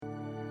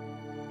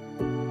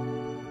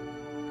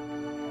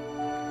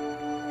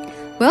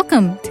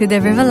Welcome to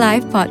the River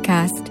Life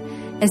podcast.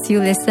 As you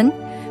listen,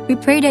 we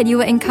pray that you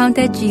will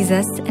encounter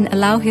Jesus and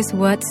allow His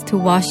words to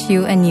wash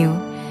you anew.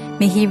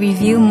 May He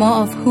reveal more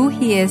of who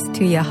He is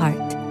to your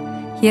heart.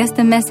 Here's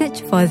the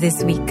message for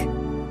this week.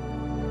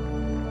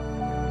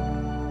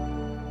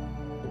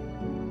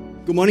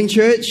 Good morning,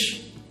 church.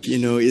 You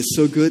know, it's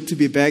so good to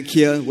be back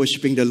here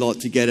worshiping the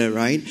Lord together,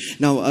 right?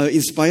 Now,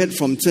 inspired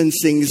from Chen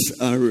Xing's,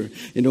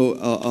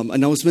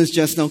 announcements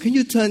just now, can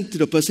you turn to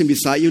the person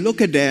beside you, look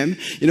at them,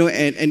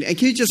 and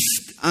can you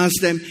just ask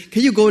them,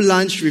 can you go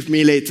lunch with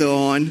me later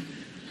on?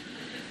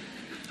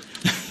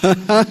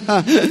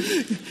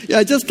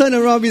 Yeah, just turn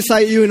around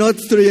beside you,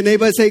 to your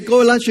neighbor and say, go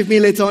lunch with me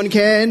later on,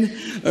 Ken.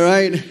 All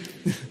right?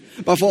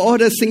 But for all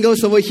the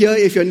singles over here,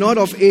 if you're not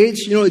of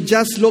age,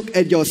 just look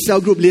at your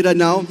cell group leader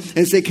now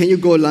and say, can you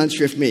go lunch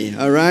with me?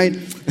 All right?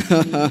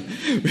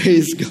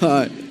 Praise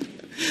God.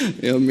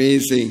 You're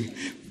amazing.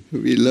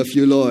 We love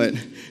you, Lord.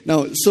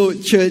 Now, so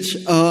church,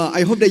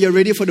 I hope that you're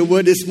ready for the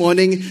word this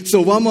morning. So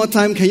one more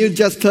time, can you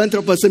just turn to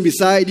the person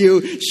beside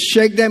you,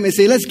 shake them and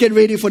say, let's get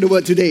ready for the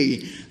word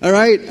today. All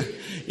right?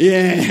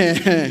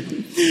 Yeah.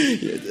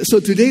 So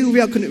today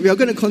we are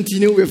going to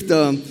continue with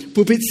the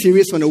pulpit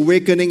series on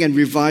awakening and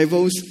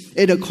revivals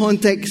in the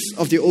context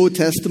of the Old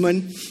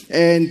Testament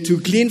and to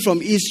glean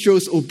from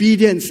Israel's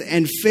obedience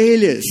and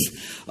failures.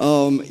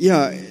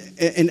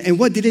 And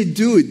what did they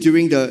do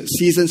during the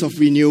seasons of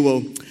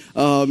renewal?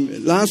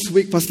 Last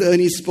week, Pastor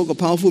Ernie spoke a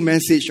powerful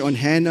message on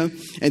Hannah,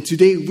 and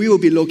today we will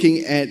be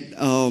looking at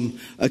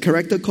a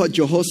character called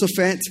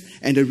Jehoshaphat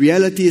and the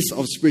realities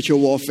of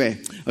spiritual warfare.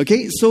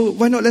 Okay, so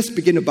why not let's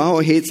begin to bow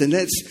our heads and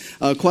let's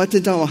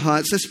quieten down our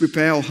hearts. Let's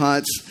prepare our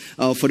hearts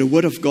for the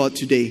Word of God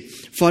today.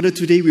 Father,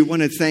 today we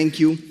want to thank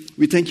you.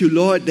 We thank you,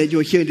 Lord, that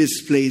you're here in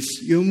this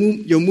place. You're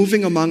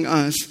moving among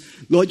us.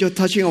 Lord, you're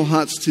touching our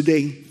hearts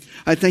today.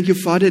 I thank you,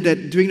 Father,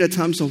 that during the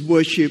times of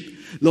worship,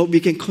 Lord, we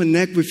can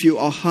connect with you,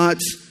 our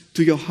hearts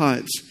to your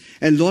hearts.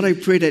 And Lord, I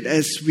pray that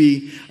as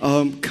we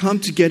come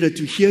together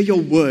to hear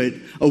your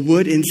word, a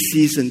word in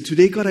season,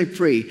 today, God, I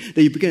pray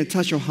that you begin to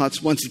touch our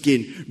hearts once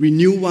again.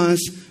 Renew us,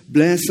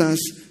 bless us,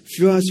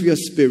 fill us with your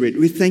spirit.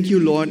 We thank you,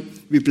 Lord.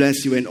 We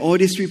bless you. And all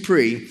this we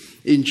pray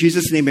in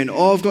Jesus' name. And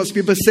all of God's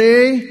people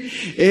say,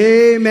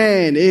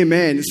 amen,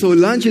 amen. So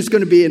lunch is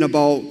going to be in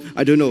about,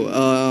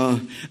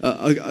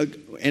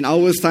 an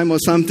hour's time or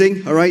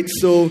something. All right.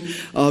 So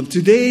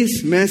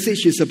today's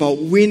message is about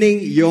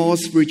winning your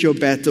spiritual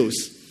battles.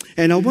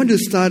 And I want to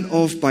start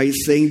off by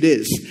saying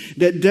this,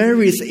 that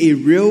there is a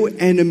real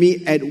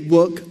enemy at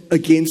work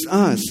against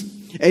us.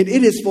 And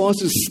it is for us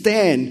to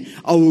stand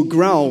our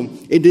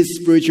ground in this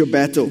spiritual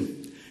battle.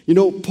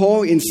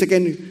 Paul in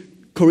 2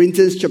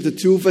 Corinthians chapter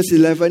 2, verse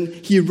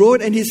 11, he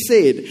wrote and he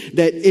said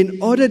that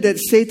in order that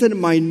Satan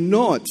might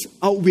not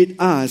outwit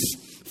us,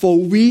 for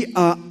we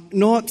are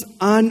not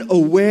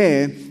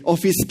unaware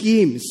of his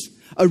schemes.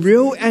 A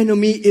real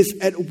enemy is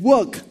at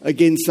work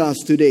against us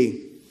today.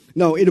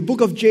 Now, in the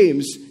book of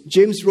James,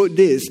 James wrote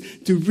this,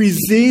 to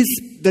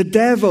resist the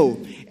devil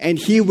and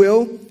he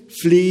will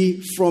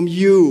flee from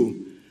you.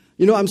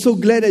 I'm so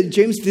glad that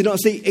James did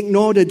not say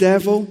ignore the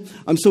devil.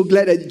 I'm so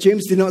glad that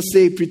James did not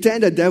say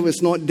pretend the devil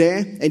is not there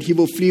and he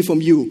will flee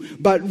from you.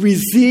 But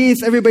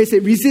resist, everybody say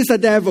resist the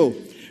devil.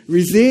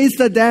 Resist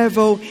the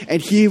devil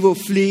and he will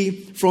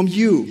flee from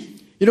you.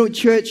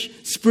 Church,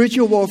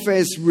 spiritual warfare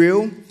is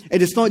real.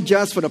 It is not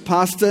just for the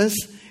pastors.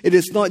 It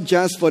is not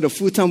just for the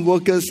full-time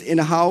workers in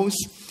the house.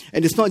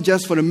 And it's not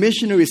just for the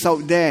missionaries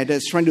out there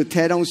that's trying to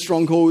tear down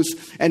strongholds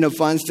and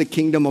advance the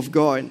kingdom of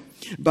God.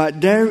 But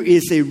there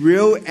is a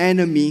real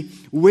enemy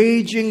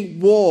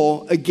waging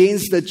war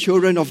against the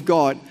children of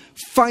God,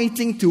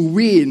 fighting to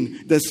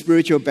win the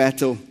spiritual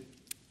battle.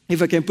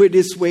 If I can put it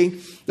this way,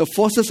 the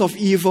forces of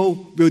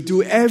evil will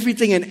do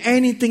everything and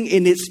anything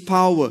in its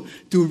power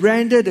to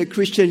render the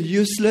Christian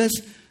useless,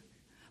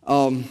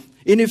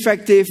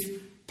 ineffective,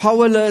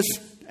 powerless,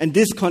 and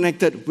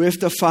disconnected with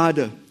the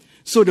Father.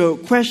 So the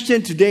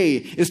question today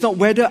is not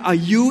whether are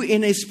you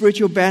in a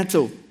spiritual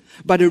battle,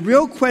 but the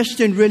real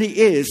question really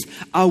is,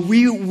 are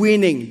we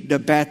winning the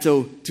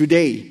battle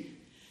today?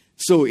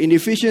 So in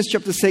Ephesians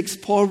chapter 6,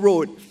 Paul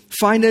wrote,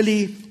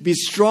 finally, be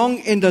strong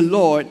in the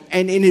Lord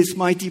and in His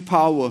mighty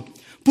power.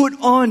 Put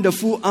on the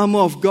full armor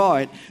of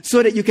God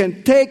so that you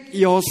can take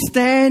your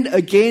stand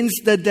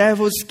against the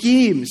devil's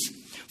schemes.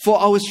 For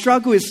our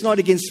struggle is not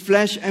against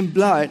flesh and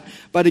blood,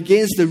 but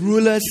against the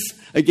rulers,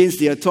 against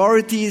the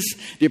authorities,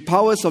 the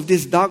powers of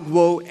this dark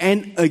world,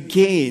 and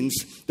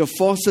against the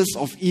forces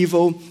of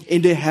evil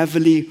in the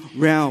heavenly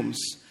realms.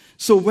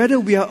 So whether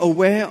we are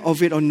aware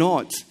of it or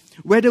not,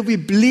 whether we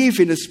believe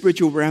in the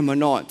spiritual realm or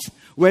not,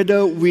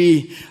 whether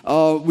we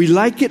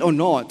like it or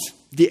not,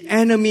 the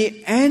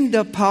enemy and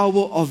the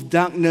power of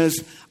darkness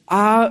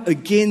are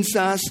against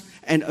us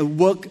and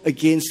work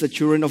against the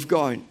children of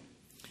God.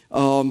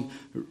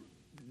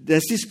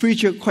 There's this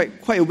preacher,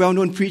 quite a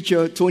well-known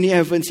preacher, Tony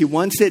Evans. He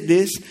once said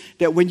this,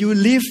 that when you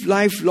live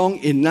life long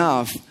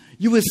enough,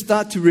 you will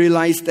start to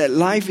realize that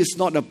life is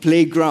not a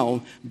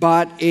playground,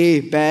 but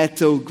a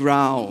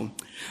battleground.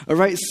 All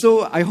right,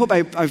 so I hope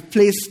I've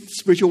placed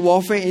spiritual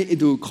warfare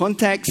into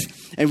context.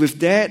 And with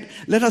that,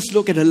 let us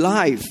look at the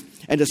life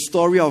and the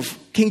story of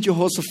King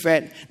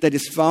Jehoshaphat that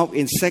is found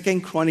in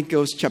 2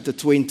 Chronicles chapter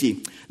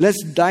 20.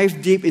 Let's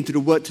dive deep into the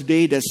word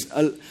today. There's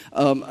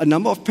a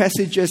number of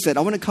passages that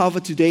I want to cover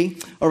today.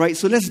 All right,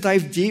 so let's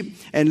dive deep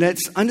and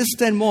let's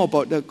understand more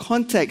about the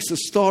context, the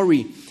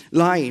story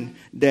line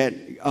that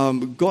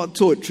God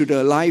told through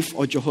the life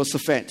of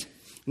Jehoshaphat.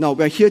 Now,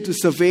 we're here to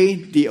survey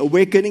the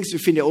awakenings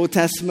within the Old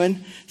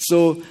Testament.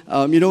 So,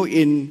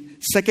 in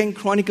 2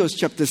 Chronicles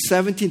chapter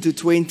 17 to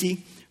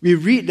 20, we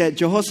read that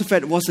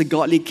Jehoshaphat was a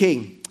godly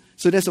king.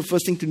 So that's the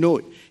first thing to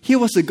note. He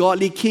was a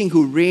godly king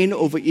who reigned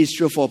over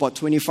Israel for about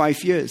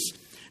 25 years.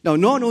 Now,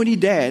 not only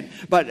that,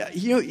 but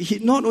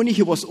not only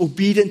he was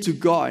obedient to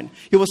God,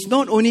 he was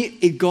not only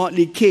a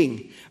godly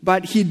king,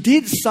 but he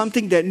did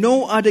something that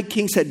no other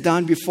kings had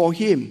done before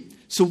him.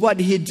 So what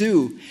did he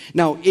do?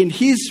 Now, in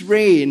his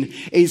reign,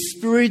 a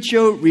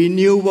spiritual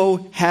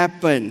renewal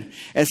happened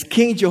as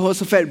King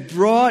Jehoshaphat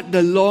brought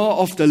the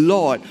law of the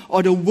Lord,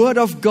 or the word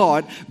of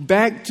God,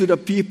 back to the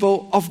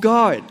people of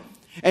God.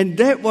 And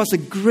that was a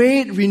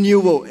great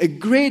renewal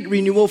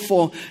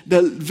for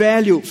the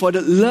value, for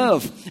the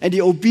love, and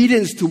the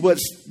obedience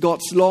towards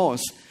God's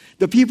laws.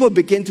 The people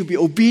began to be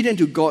obedient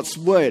to God's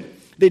word.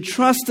 They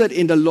trusted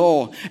in the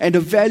law, and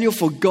the value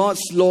for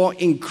God's law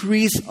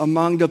increased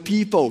among the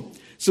people.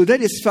 So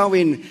that is found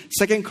in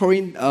 2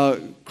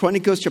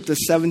 Chronicles chapter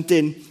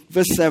 17,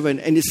 verse 7.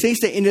 And it says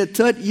that in the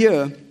third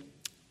year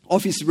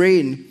of his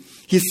reign,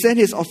 he sent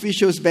his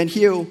officials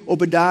Ben-Hiel,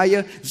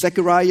 Obadiah,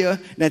 Zechariah,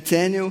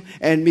 Nathaniel,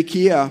 and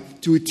Micaiah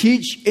to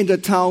teach in the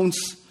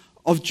towns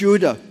of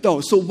Judah.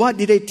 So what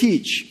did they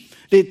teach?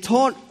 They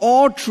taught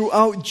all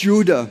throughout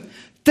Judah,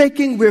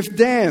 taking with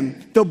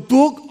them the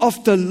book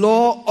of the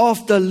law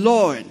of the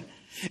Lord.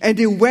 And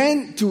they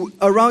went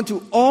around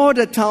to all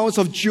the towns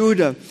of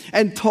Judah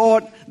and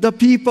taught the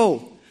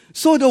people.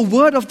 So the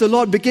word of the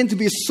Lord began to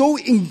be so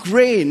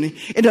ingrained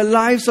in the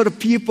lives of the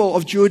people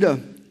of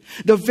Judah.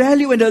 The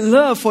value and the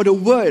love for the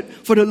word,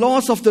 for the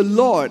laws of the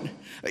Lord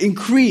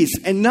increased.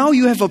 And now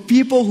you have a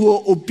people who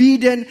are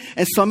obedient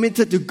and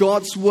submitted to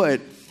God's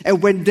word.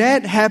 And when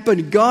that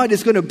happened, God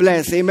is going to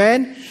bless.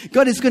 Amen?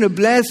 God is going to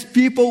bless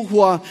people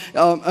who are,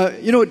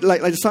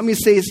 like the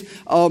psalmist says,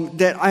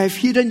 that I have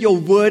hidden your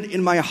word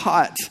in my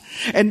heart.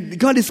 And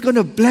God is going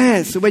to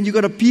bless when you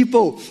got a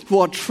people who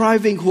are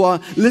thriving, who are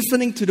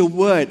listening to the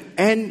word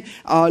and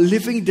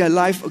living their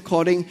life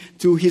according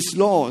to his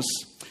laws.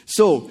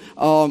 So,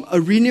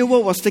 a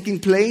renewal was taking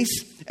place,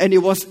 and it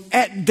was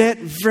at that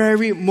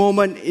very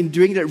moment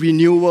during that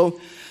renewal,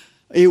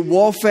 a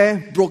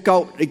warfare broke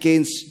out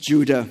against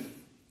Judah.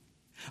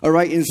 All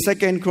right, in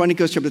 2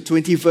 Chronicles chapter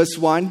 20, verse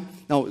 1.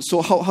 Now,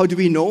 so how do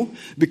we know?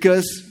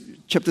 Because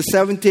chapter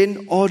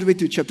 17 all the way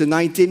to chapter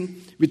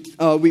 19,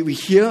 we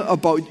hear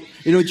about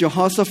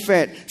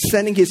Jehoshaphat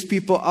sending his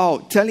people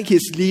out, telling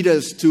his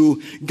leaders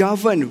to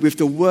govern with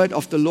the word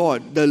of the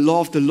Lord, the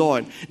law of the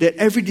Lord. That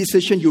every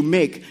decision you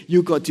make,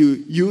 you got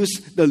to use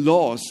the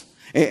laws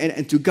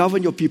and to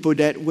govern your people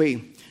that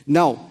way.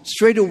 Now,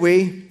 straight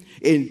away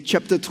in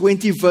chapter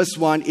 20, verse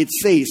 1, it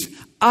says,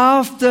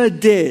 after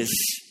this.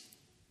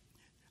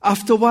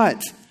 After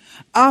what?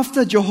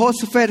 After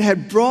Jehoshaphat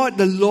had brought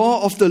the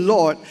law of the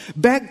Lord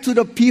back to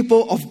the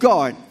people of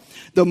God,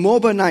 the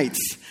Moabites,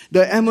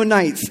 the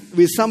Ammonites,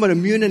 with some of the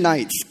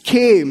Meunites,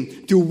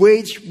 came to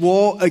wage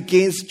war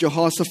against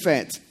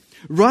Jehoshaphat.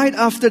 Right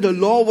after the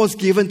law was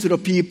given to the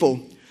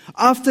people,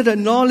 after the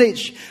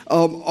knowledge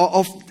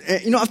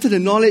after the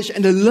knowledge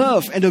and the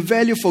love and the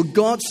value for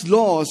God's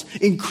laws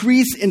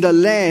increased in the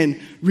land,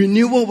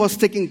 renewal was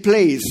taking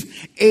place.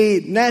 A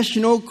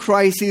national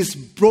crisis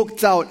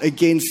broke out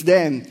against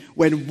them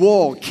when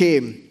war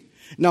came.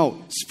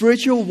 Now,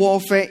 spiritual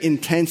warfare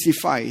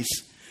intensifies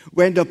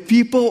when the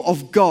people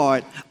of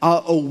God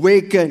are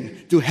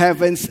awakened to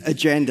heaven's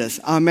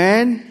agendas.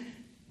 Amen?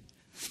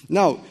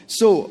 Now,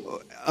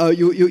 so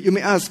you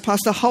may ask,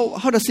 Pastor,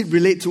 how does it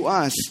relate to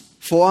us?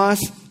 For us,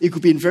 it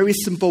could be in very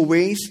simple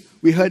ways.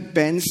 We heard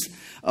Ben's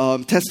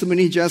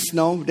testimony just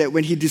now that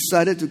when he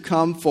decided to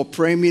come for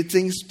prayer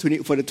meetings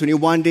for the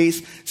 21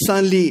 days,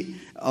 suddenly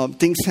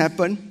things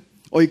happen.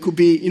 Or it could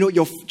be,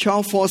 your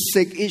child falls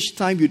sick each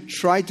time you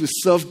try to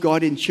serve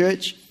God in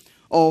church.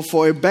 Or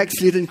for a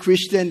backslidden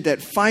Christian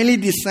that finally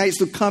decides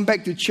to come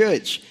back to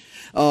church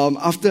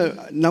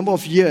after a number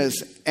of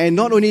years. And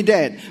not only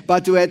that,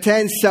 but to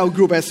attend cell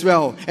group as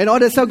well. And all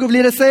the cell group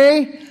leaders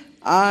say,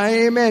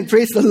 amen.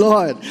 Praise the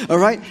Lord. All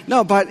right.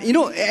 No, but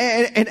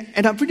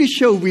and I'm pretty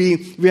sure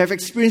we have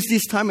experienced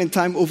this time and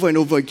time over and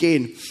over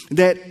again.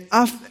 That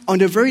on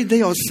the very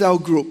day of cell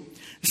group,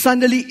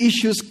 suddenly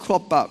issues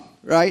crop up,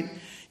 right?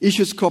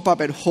 Issues crop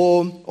up at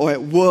home or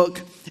at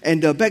work,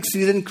 and the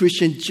backslidden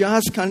Christian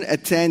just can't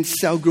attend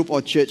cell group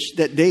or church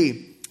that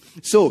day.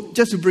 So,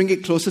 just to bring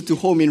it closer to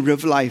home in real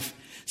life.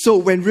 So,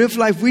 when real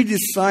life, we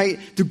decide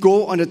to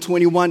go on a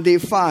 21-day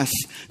fast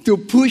to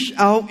push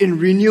out in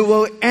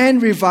renewal and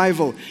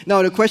revival.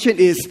 Now, the question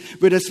is,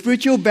 will the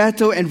spiritual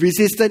battle and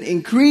resistance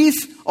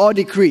increase or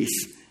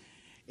decrease?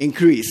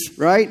 increase,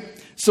 right?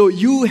 So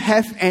you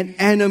have an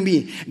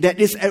enemy that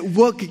is at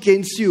work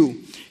against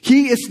you.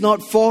 He is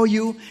not for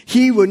you.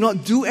 He will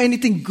not do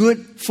anything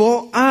good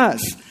for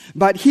us.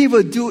 But he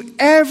will do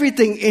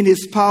everything in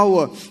his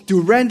power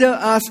to render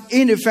us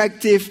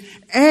ineffective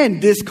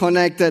and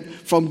disconnected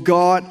from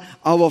God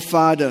our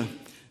Father.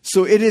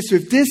 So it is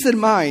with this in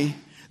mind,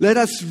 let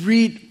us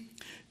read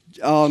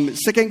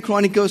 2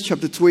 Chronicles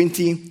chapter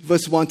 20,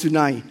 verse 1 to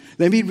 9.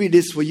 Let me read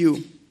this for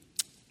you.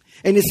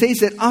 And it says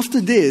that after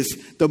this,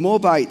 the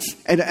Moabites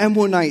and the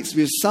Ammonites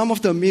with some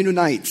of the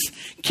Mennonites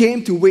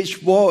came to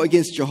wage war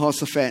against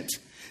Jehoshaphat.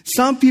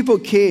 Some people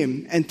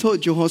came and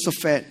told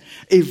Jehoshaphat,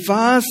 a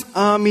vast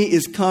army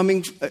is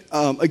coming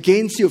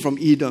against you from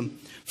Edom,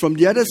 from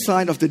the other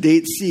side of the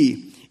Dead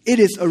Sea. It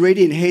is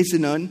already in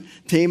Hazenon,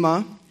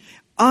 Tamar.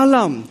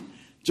 Alarmed,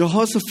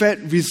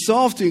 Jehoshaphat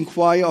resolved to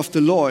inquire of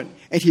the Lord,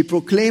 and he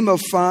proclaimed a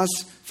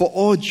fast for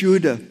all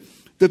Judah.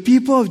 The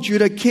people of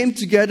Judah came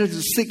together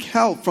to seek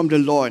help from the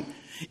Lord.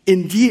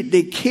 Indeed,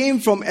 they came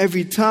from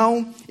every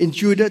town in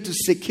Judah to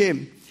seek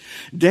him.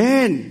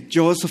 Then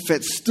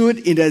Jehoshaphat stood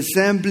in the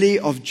assembly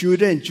of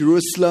Judah and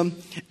Jerusalem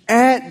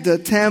at the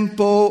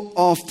temple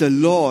of the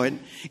Lord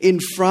in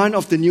front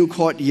of the new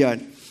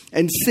courtyard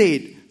and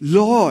said,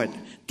 Lord,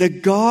 the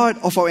God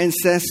of our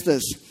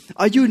ancestors,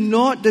 are you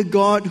not the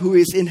God who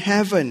is in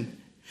heaven?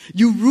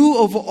 You rule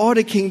over all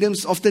the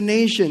kingdoms of the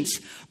nations.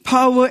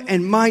 Power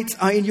and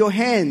might are in your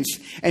hands,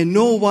 and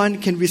no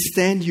one can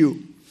withstand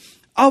you.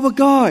 Our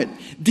God,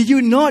 did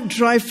you not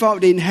drive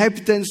out the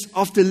inhabitants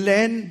of the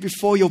land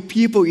before your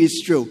people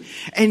Israel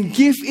and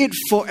give it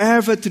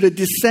forever to the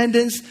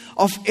descendants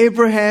of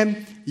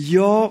Abraham,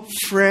 your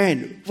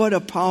friend? What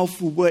a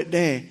powerful word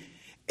there.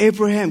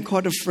 Abraham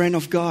called a friend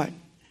of God.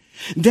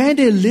 Then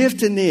they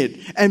lived in it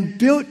and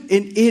built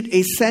in it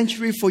a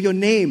sanctuary for your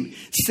name,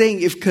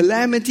 saying, if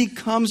calamity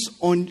comes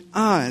on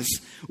us,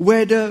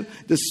 whether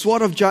the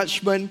sword of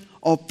judgment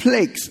or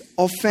plagues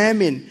or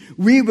famine,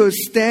 we will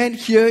stand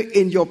here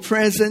in your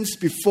presence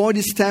before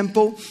this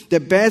temple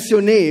that bears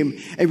your name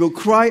and will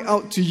cry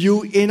out to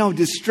you in our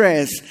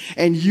distress,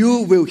 and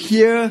you will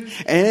hear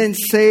and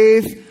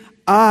save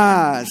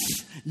us.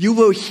 You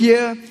will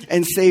hear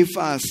and save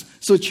us.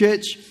 So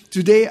church,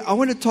 today I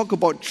want to talk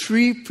about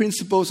 3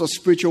 principles of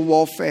spiritual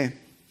warfare.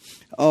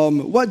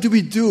 What do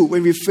we do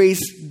when we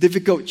face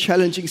difficult,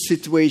 challenging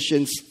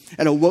situations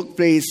at our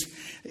workplace,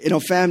 in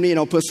our family, in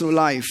our personal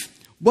life?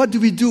 What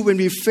do we do when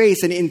we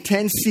face an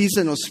intense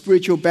season of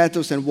spiritual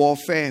battles and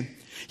warfare?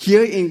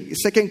 Here in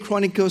 2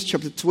 Chronicles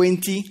chapter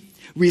 20,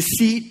 we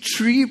see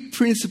 3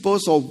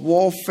 principles of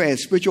warfare,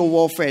 spiritual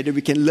warfare, that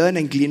we can learn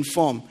and glean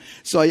from.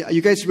 So are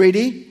you guys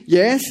ready?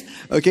 Yes?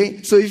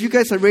 Okay. So if you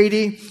guys are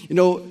ready,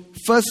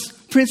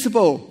 first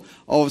principle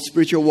of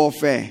spiritual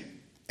warfare.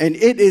 And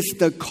it is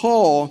the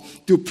call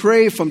to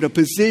pray from the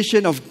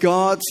position of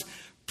God's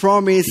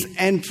promise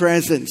and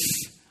presence.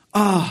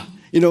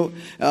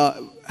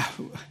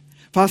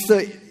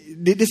 Pastor,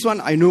 this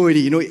one I know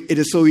already. It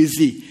is so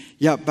easy.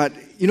 Yeah, but,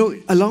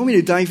 allow me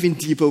to dive in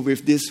deeper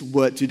with this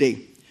word today.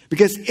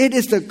 Because it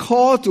is the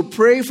call to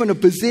pray from the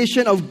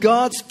position of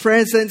God's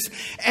presence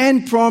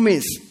and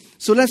promise.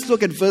 So let's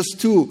look at verse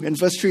 2 and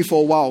verse 3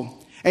 for a while.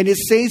 And it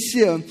says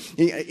here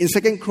in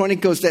 2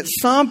 Chronicles that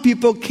some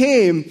people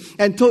came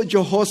and told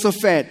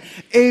Jehoshaphat,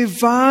 a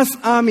vast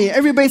army.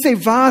 Everybody say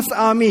vast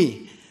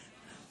army.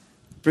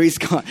 Praise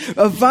God.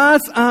 A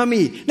vast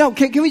army. Now,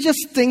 can we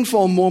just think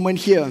for a moment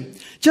here?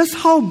 Just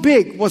how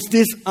big was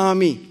this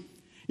army?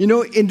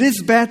 In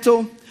this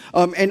battle,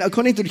 and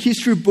according to the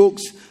history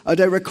books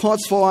that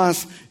records for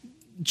us,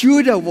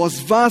 Judah was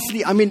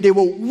vastly, they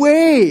were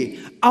way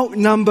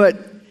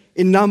outnumbered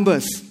in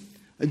numbers.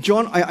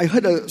 I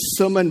heard a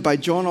sermon by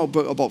John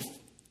about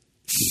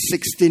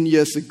 16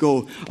 years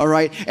ago, all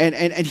right?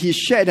 And he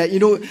shared that,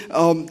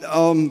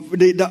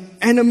 the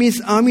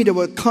enemy's army that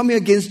were coming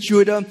against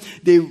Judah,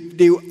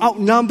 they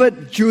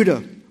outnumbered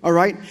Judah, all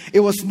right?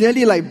 It was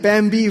nearly like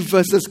Bambi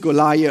versus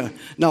Goliath.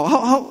 Now,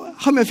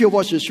 how many of you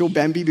watched the show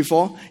Bambi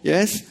before?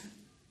 Yes?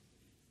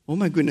 Oh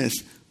my goodness.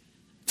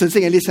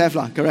 Sensing at least have,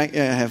 correct?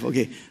 Yeah, I have,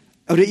 okay.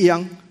 Are they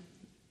young?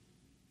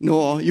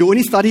 No, you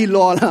only study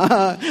law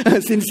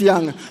since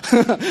young.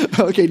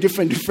 Okay,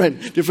 different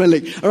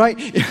league. All right.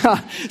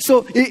 Yeah.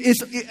 So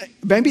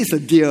Bambi is a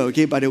deer.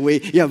 Okay, by the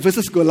way. Yeah,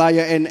 versus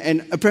Goliath,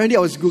 and apparently I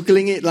was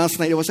googling it last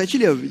night. There was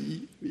actually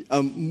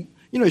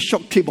a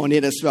short clip on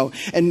it as well.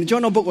 And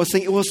John Obook was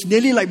saying it was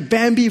nearly like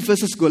Bambi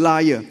versus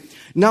Goliath.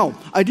 Now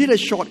I did a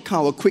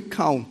quick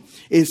count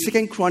in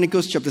 2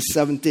 Chronicles chapter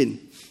 17.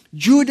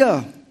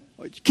 Judah,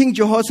 King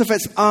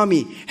Jehoshaphat's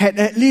army had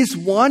at least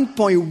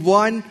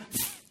 1.1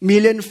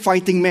 million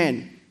fighting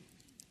men.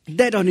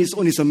 That on its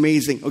own is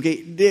amazing.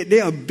 Okay, they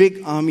are a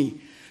big army.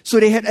 So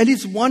they had at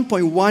least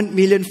 1.1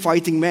 million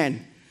fighting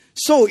men.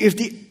 So if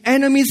the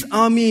enemy's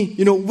army,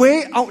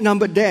 way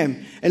outnumbered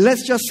them, and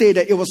let's just say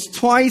that it was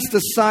twice the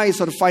size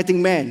of the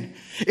fighting men,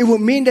 it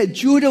would mean that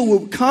Judah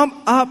would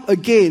come up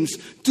against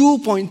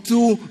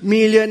 2.2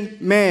 million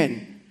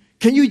men.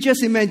 Can you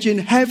just imagine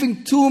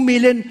having 2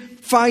 million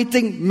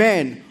fighting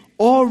men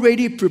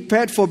already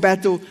prepared for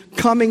battle,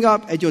 coming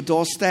up at your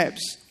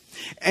doorsteps.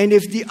 And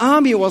if the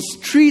army was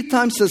 3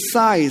 times the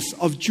size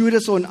of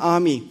Judah's own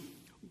army,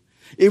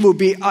 they would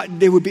be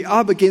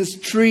up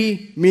against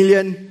 3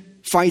 million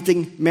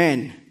fighting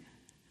men.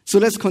 So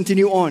let's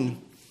continue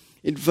on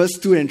in verse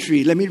 2 and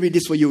 3. Let me read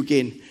this for you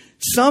again.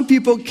 Some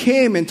people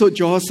came and told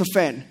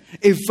Jehoshaphat,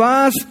 a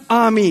vast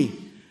army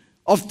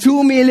of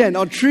 2 million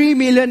or 3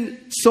 million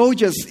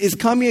soldiers is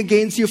coming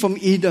against you from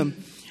Edom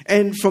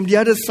and from the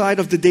other side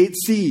of the Dead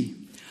Sea.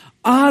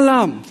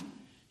 Alarmed,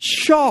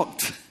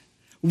 shocked,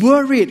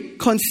 worried,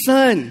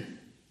 concerned,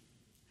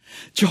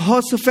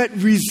 Jehoshaphat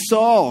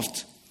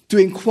resolved to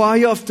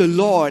inquire of the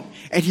Lord,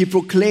 and he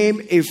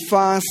proclaimed a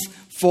fast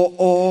for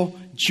all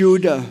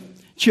Judah.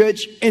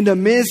 Church, in the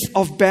midst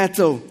of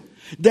battle,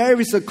 there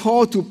is a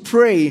call to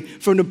pray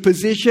from the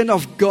position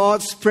of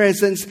God's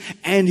presence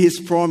and His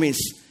promise.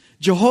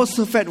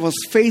 Jehoshaphat was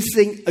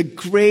facing a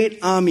great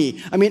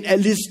army.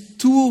 At least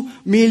 2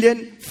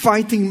 million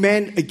fighting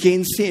men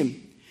against him.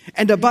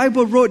 And the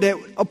Bible wrote that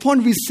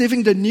upon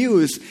receiving the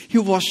news, he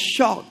was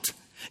shocked.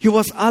 He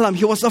was alarmed.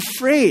 He was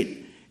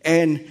afraid.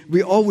 And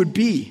we all would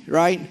be,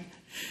 right?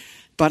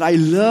 But I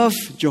love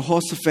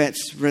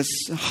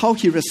Jehoshaphat's how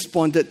he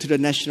responded to the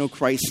national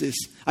crisis.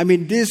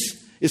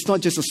 This is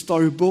not just a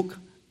storybook.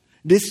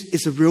 This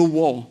is a real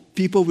war.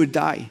 People will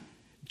die.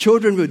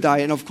 Children will die.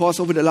 And of course,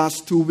 over the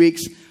last 2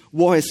 weeks,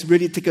 war has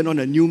really taken on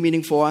a new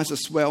meaning for us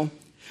as well.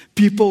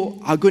 People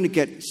are going to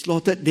get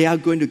slaughtered. They are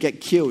going to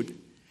get killed.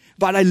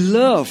 But I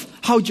love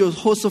how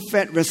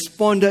Jehoshaphat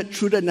responded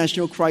through the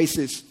national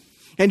crisis.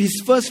 And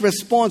his first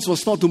response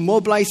was not to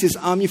mobilize his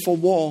army for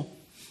war.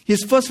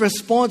 His first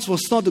response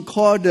was not to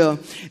call the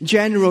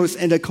generals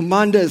and the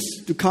commanders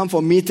to come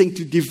for a meeting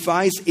to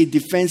devise a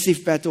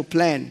defensive battle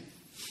plan.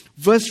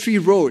 Verse 3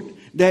 wrote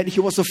that he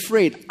was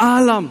afraid,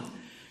 alarmed.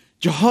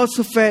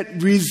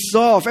 Jehoshaphat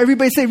resolved.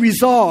 Everybody say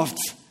resolved.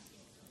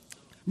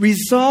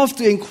 Resolved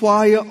to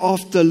inquire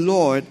of the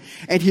Lord,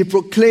 and he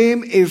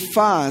proclaimed a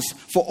fast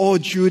for all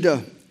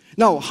Judah.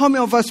 Now, how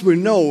many of us will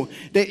know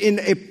that in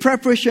a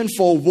preparation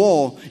for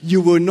war,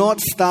 you will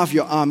not starve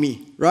your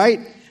army, right?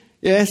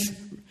 Yes.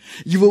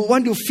 You will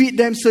want to feed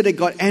them so they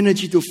got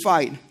energy to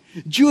fight.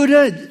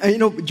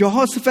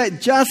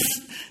 Jehoshaphat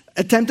just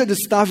attempted to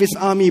starve his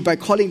army by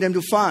calling them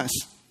to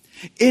fast.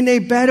 In a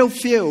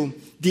battlefield,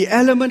 the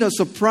element of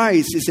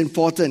surprise is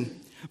important.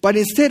 But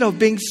instead of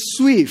being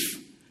swift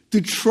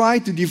to try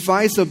to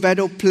devise a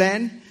battle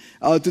plan,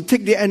 to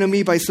take the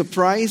enemy by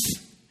surprise,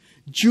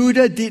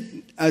 Jehoshaphat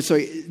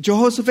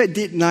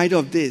did neither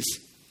of this.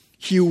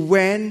 He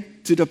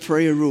went to the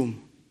prayer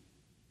room.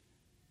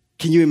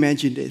 Can you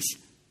imagine this?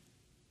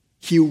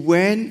 He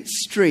went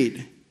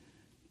straight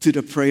to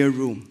the prayer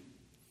room.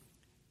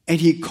 And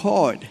he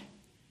called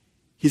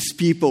his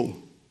people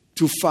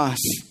to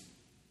fast.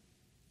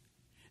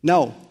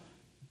 Now,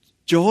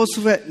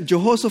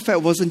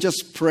 Jehoshaphat wasn't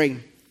just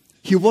praying.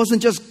 He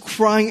wasn't just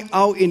crying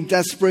out in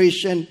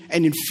desperation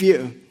and in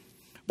fear.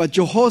 But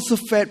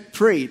Jehoshaphat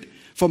prayed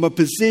from a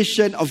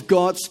position of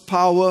God's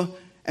power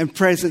and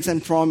presence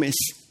and promise.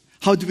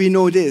 How do we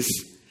know this?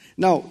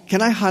 Now,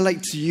 can I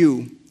highlight to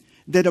you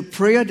that a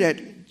prayer that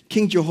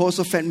King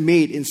Jehoshaphat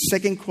made in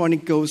 2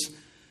 Chronicles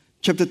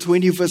chapter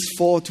 20 verse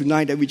 4 to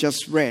 9 that we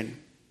just read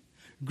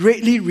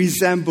greatly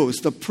resembles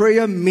the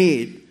prayer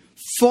made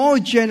 4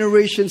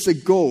 generations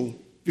ago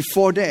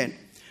before that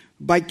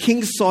by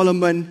King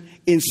Solomon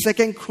in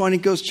 2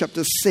 Chronicles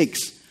chapter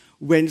 6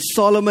 when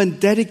Solomon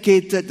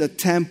dedicated the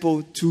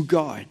temple to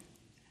God.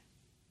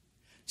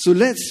 So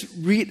let's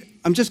read.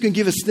 I'm just going to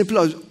give a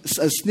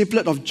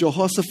snippet of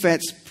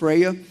Jehoshaphat's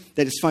prayer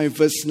that is found in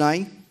verse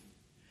 9.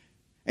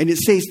 And it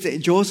says that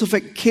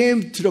Jehoshaphat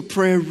came to the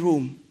prayer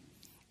room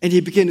and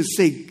he began to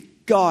say,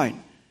 God,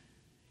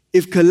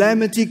 if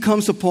calamity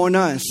comes upon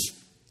us,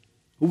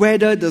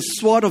 whether the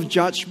sword of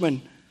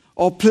judgment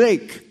or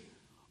plague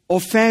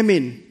or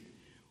famine,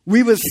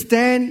 we will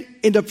stand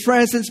in the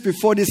presence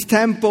before this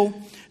temple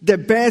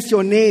that bears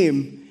your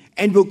name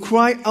and will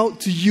cry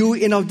out to you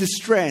in our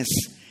distress,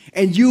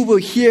 and you will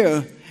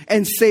hear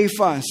and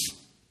save us.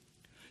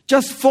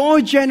 Just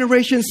 4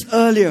 generations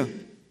earlier,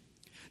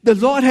 the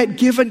Lord had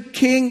given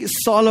King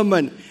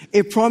Solomon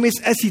a promise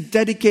as he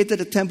dedicated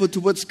the temple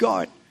towards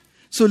God.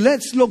 So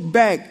let's look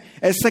back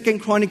at 2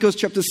 Chronicles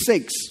chapter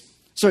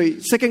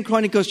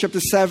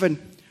 7,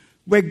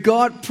 where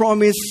God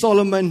promised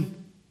Solomon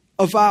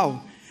a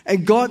vow.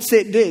 And God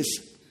said this,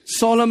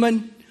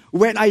 Solomon,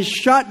 when I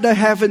shut the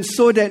heavens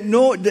so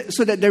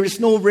that there is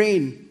no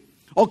rain,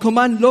 or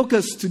command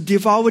locusts to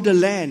devour the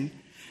land,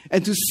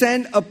 and to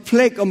send a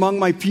plague among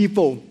my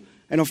people.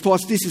 And of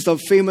course, this is a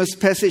famous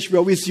passage we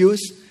always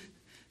use.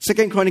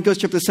 2 Chronicles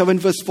chapter 7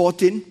 verse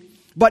 14.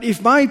 But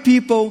if my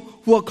people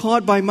who are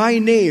called by my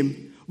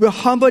name will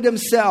humble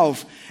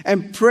themselves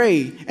and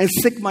pray and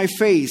seek my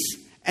face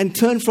and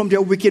turn from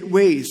their wicked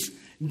ways,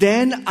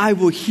 then I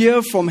will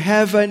hear from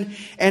heaven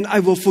and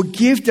I will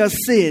forgive their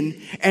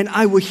sin and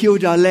I will heal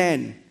their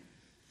land.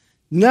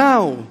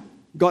 Now,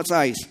 God's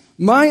eyes,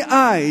 my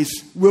eyes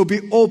will be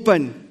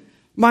open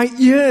My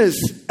ears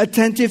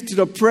attentive to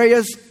the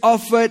prayers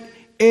offered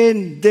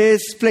in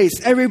this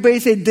place. Everybody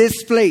say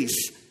this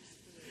place.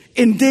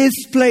 In this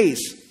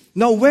place.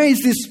 Now, where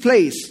is this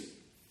place?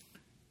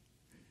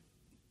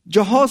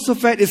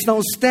 Jehoshaphat is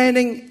now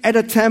standing at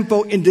a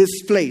temple in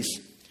this place.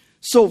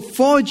 So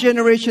 4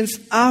 generations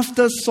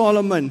after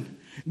Solomon,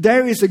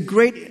 there is a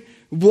great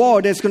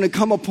war that's going to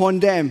come upon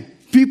them.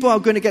 People are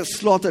going to get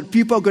slaughtered.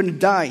 People are going to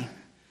die.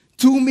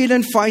 2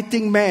 million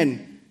fighting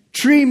men,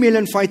 3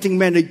 million fighting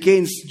men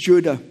against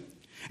Judah.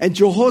 And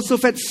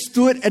Jehoshaphat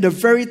stood at the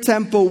very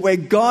temple where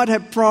God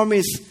had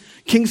promised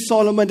King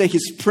Solomon that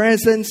his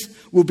presence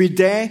will be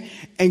there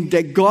and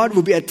that God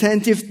will be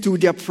attentive to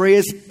their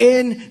prayers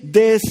in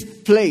this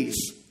place.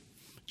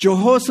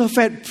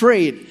 Jehoshaphat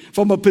prayed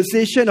from a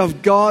position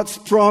of God's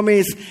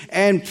promise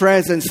and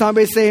presence.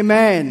 Somebody say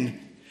amen.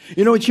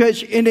 You know,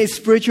 church, in a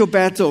spiritual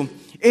battle,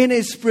 in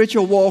a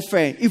spiritual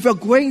warfare, if you're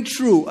going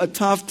through a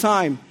tough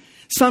time,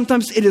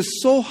 sometimes it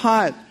is so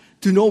hard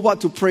to know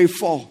what to pray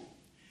for.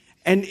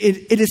 And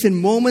it is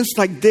in moments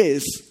like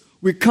this,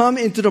 we come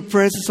into the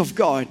presence of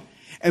God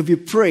and we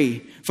pray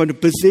from the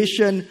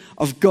position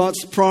of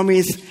God's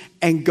promise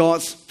and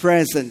God's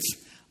presence.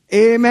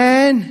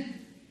 Amen.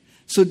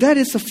 So that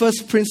is the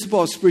first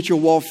principle of spiritual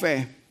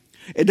warfare.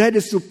 And that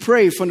is to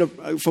pray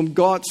from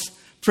God's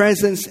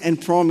presence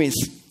and promise.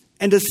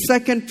 And the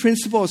second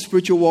principle of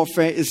spiritual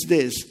warfare is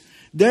this.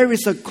 There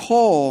is a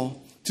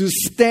call to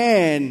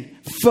stand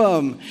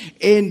firm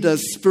in the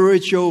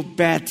spiritual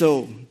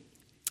battle.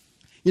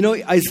 You know,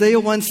 Isaiah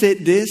once said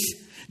this,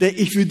 that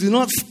if you do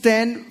not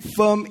stand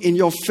firm in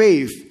your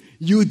faith,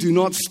 you do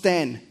not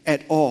stand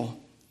at all.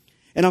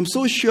 And I'm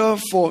so sure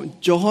for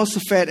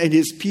Jehoshaphat and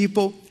his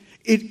people,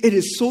 it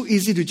is so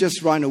easy to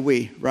just run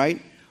away,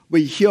 right?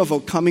 When you hear of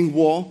a coming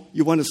war,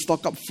 you want to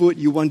stock up food,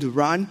 you want to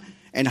run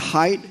and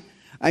hide.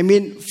 I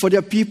mean, for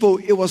their people,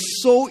 it was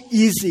so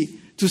easy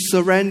to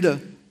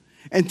surrender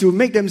and to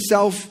make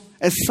themselves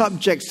as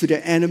subjects to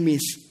their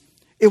enemies.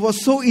 It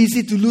was so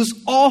easy to lose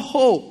all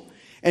hope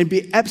and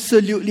be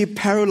absolutely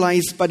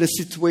paralyzed by the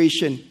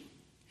situation.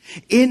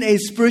 In a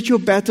spiritual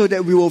battle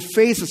that we will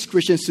face as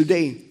Christians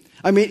today,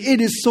 I mean,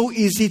 it is so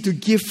easy to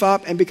give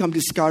up and become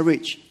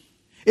discouraged.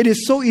 It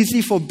is so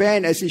easy for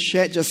Ben, as he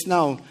shared just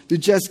now, to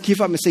just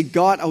give up and say,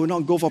 God, I will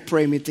not go for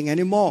prayer meeting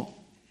anymore.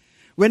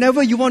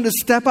 Whenever you want to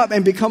step up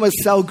and become a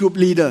cell group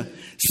leader,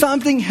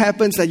 something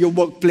happens at your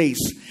workplace.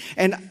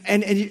 And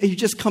you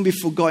just come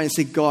before God and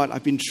say, God,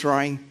 I've been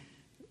trying,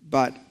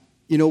 but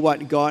you know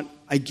what, God,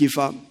 I give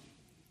up.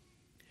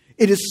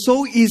 It is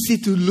so easy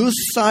to lose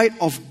sight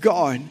of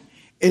God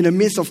in the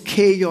midst of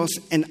chaos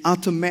and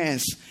utter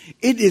mess.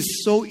 It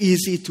is so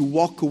easy to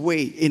walk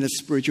away in a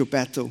spiritual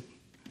battle.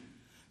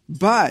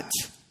 But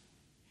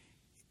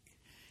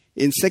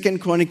in 2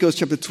 Chronicles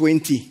chapter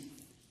 20,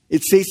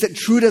 it says that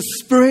through the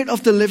Spirit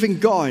of the living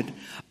God,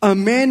 a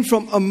man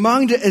from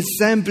among the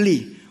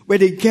assembly, where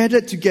they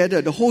gathered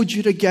together, the whole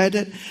Judah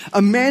gathered,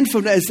 a man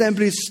from the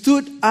assembly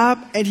stood up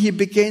and he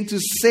began to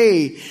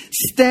say,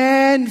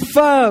 stand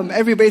firm.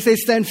 Everybody say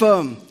stand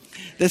firm.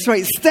 That's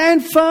right,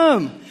 stand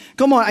firm.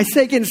 Come on, I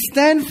say again,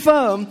 stand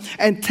firm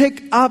and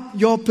take up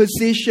your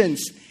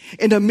positions.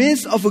 In the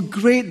midst of a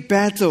great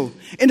battle,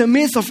 in the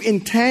midst of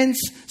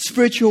intense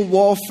spiritual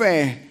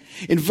warfare.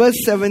 In verse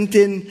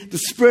 17, the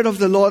Spirit of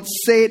the Lord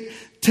said,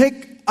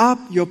 take up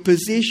your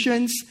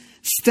positions,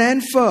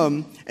 stand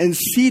firm, and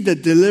see the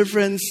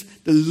deliverance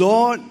the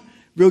Lord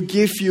will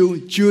give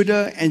you,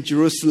 Judah and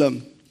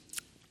Jerusalem.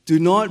 Do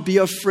not be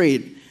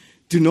afraid.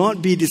 Do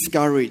not be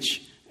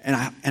discouraged. And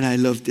I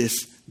love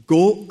this.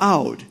 Go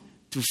out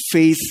to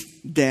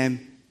face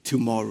them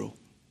tomorrow.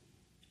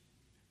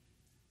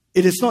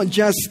 It is not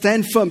just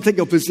stand firm, take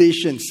your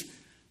positions,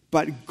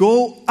 but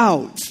go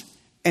out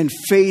and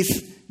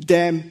face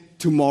them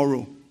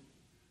tomorrow.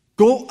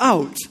 Go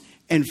out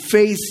and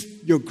face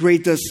your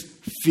greatest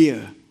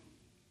fear.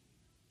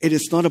 It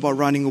is not about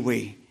running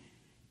away.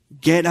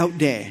 Get out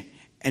there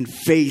and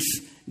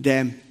face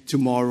them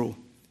tomorrow.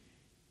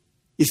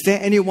 Is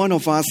there any one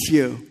of us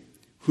here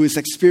who is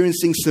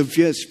experiencing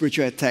severe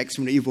spiritual attacks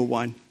from the evil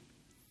one?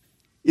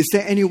 Is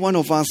there any one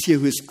of us here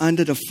who is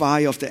under the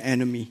fire of the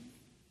enemy?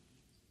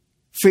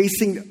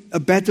 Facing a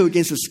battle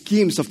against the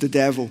schemes of the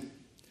devil,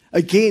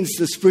 against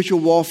the spiritual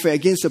warfare,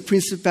 against the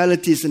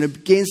principalities and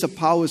against the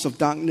powers of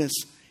darkness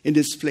in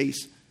this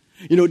place.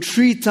 You know,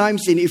 3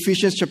 times in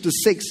Ephesians chapter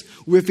 6,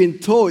 we've been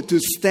told to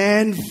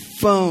stand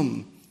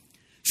firm.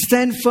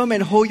 Stand firm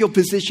and hold your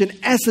position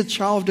as a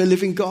child of the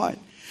living God.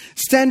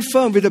 Stand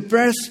firm with the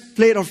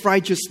breastplate of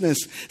righteousness.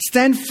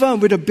 Stand firm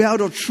with the belt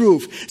of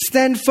truth.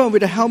 Stand firm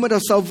with the helmet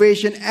of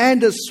salvation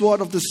and the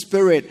sword of the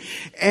Spirit.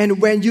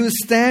 And when you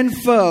stand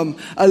firm,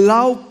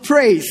 allow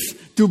praise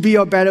to be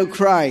your battle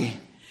cry.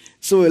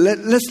 So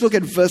let's look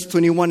at verse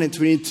 21 and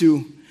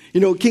 22. You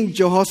know, King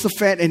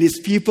Jehoshaphat and his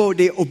people,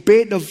 they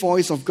obeyed the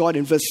voice of God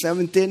in verse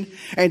 17.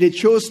 And they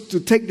chose to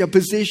take their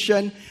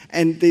position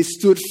and they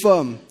stood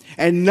firm.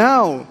 And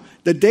now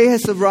the day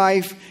has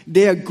arrived.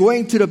 They are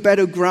going to the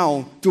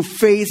battleground to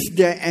face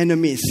their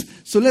enemies.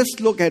 So let's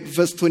look at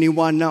verse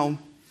 21 now.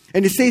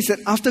 And it says that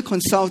after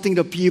consulting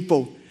the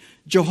people,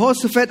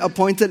 Jehoshaphat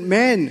appointed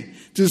men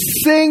to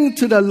sing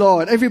to the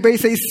Lord. Everybody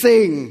say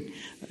sing.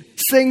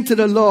 Sing to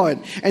the Lord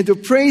and to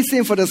praise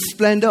Him for the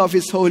splendor of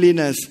His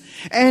holiness.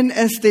 And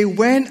as they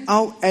went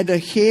out at the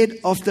head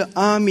of the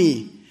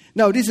army.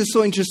 Now this is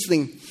so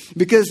interesting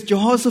because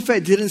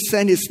Jehoshaphat didn't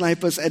send his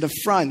snipers at the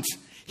front.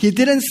 He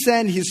didn't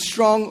send his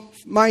strong,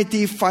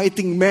 mighty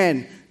fighting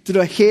men to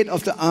the head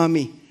of the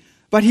army.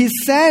 But he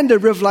sent the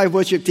Real Life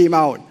worship team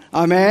out.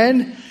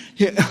 Amen?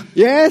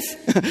 Yes?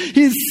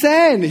 He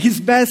sent his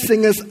best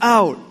singers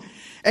out.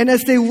 And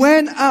as they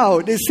went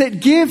out, they said,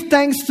 "Give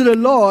thanks to the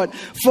Lord,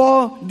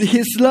 for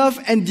His love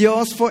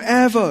endures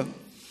forever."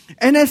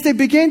 And as they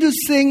began to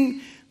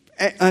sing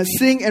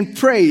and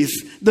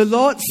praise, the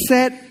Lord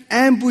set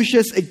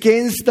ambushes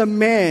against the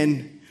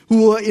men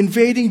who were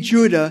invading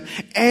Judah,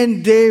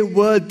 and they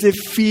were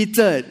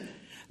defeated.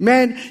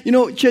 Man,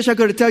 church, I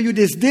got to tell you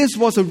this. This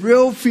was a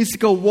real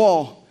physical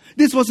war.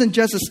 This wasn't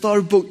just a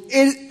storybook.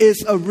 It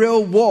is a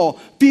real war.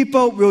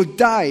 People will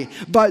die.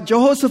 But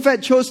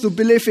Jehoshaphat chose to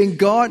believe in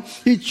God.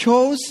 He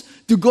chose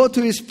to go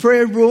to his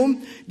prayer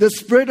room. The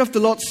Spirit of the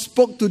Lord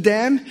spoke to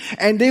them.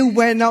 And they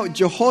went out.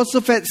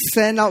 Jehoshaphat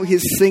sent out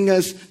his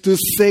singers to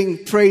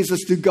sing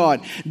praises to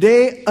God.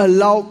 They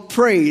allowed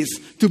praise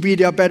to be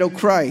their battle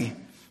cry.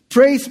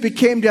 Praise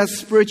became their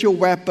spiritual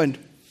weapon.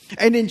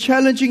 And in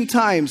challenging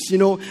times,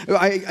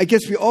 I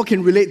guess we all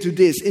can relate to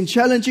this. In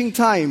challenging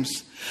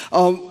times,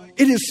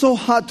 it is so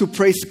hard to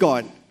praise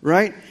God,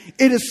 right?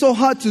 It is so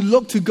hard to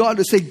look to God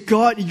to say,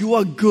 "God, you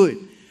are good.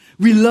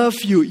 We love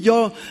you.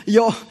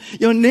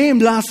 Your name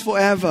lasts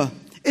forever."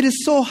 It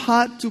is so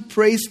hard to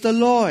praise the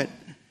Lord.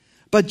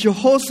 But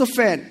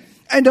Jehoshaphat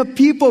and the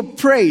people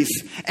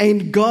praised,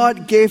 and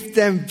God gave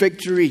them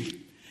victory.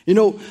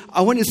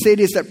 I want to say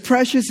this, that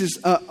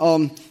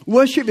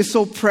worship is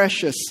so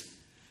precious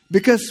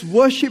because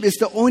worship is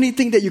the only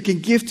thing that you can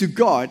give to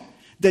God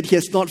that He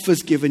has not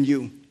first given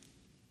you.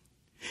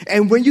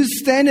 And when you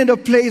stand in a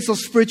place of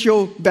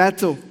spiritual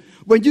battle,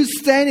 when you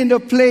stand in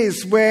a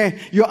place where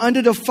you're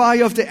under the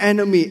fire of the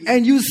enemy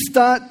and you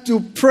start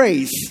to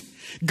praise,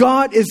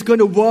 God is going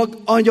to work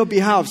on your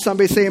behalf.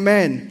 Somebody say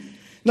amen.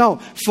 Now,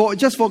 for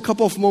a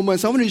couple of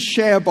moments, I want to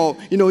share about,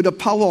 the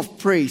power of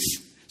praise.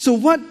 So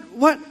what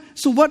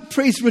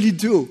praise really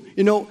do?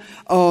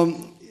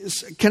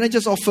 Can I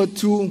just offer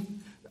two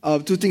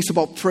things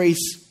about praise?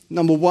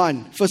 Number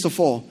one, first of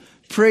all,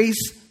 praise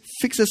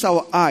fixes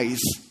our eyes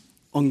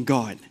on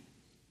God.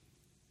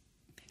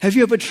 Have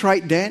you ever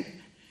tried that?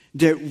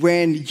 That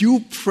when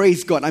you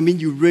praise God,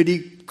 you really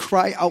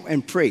cry out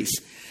and praise.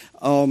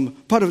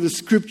 Part of the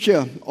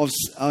scripture of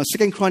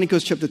 2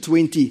 Chronicles chapter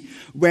 20,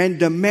 when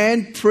the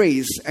man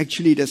prays,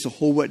 actually there's a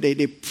whole word there,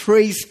 they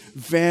praise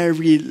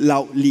very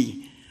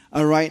loudly.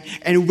 All right?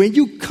 And when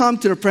you come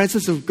to the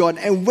presence of God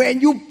and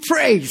when you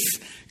praise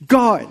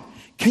God,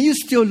 can you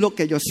still look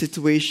at your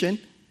situation?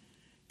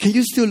 Can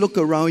you still look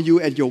around you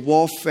at your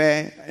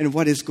warfare and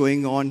what is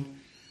going on?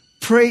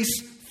 Praise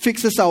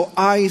fixes our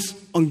eyes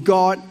on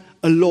God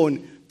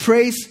alone.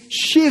 Praise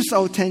shifts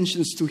our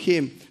attentions to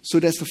Him. So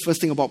that's the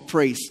first thing about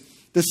praise.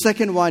 The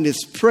second one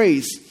is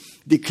praise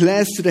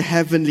declares to the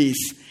heavenlies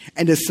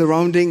and the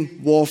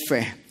surrounding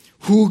warfare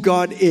who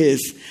God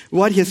is,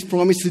 what He has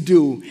promised to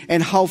do,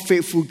 and how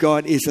faithful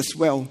God is as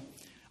well.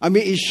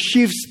 It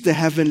shifts the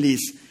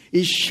heavenlies.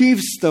 It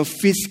shifts the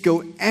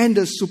physical and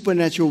the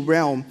supernatural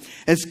realm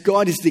as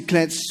God is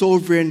declared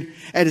sovereign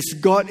and as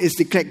God is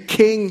declared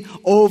king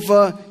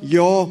over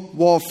your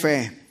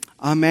warfare.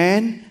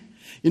 Amen.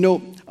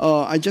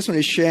 I just want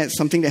to share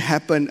something that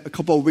happened a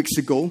couple of weeks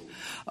ago.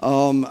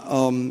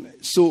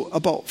 So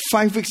about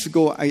 5 weeks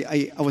ago,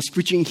 I was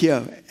preaching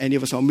here, and it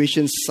was our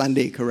Mission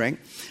Sunday, correct?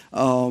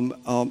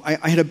 I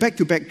had a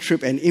back-to-back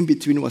trip, and in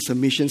between was a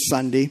Mission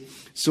Sunday.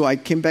 So I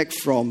came back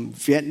from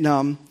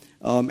Vietnam,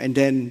 and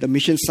then the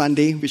Mission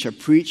Sunday, which I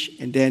preached,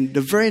 and then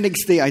the very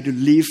next day I had to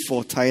leave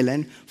for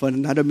Thailand for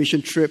another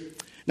mission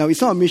trip. Now,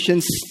 it's not a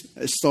mission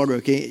story,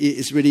 okay?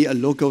 It's really a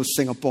local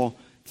Singapore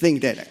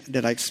thing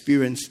that I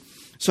experienced.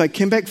 So I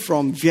came back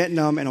from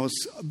Vietnam, and I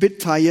was a bit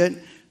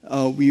tired.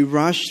 We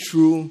rushed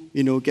through,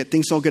 get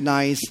things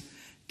organized,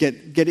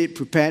 get it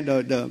prepared,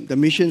 the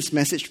missions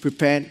message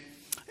prepared.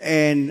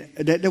 And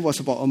that was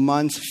about a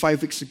month,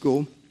 5 weeks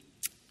ago.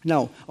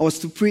 Now, I was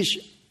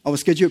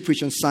scheduled to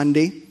preach on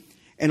Sunday.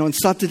 And on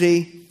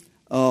Saturday,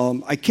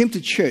 I came to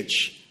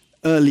church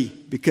early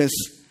because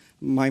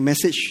my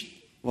message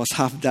was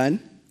half done.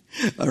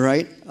 All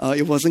right?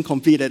 It wasn't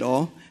complete at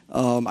all.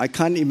 I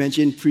can't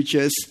imagine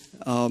preachers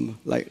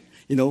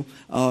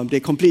they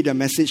complete their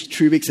message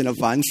 3 weeks in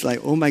advance. Like,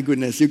 oh my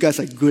goodness, you guys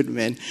are good,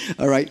 man.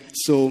 All right?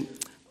 So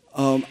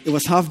it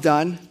was half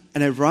done,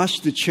 and I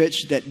rushed to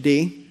church that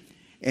day.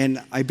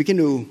 And I began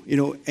to,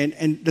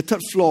 and the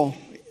third floor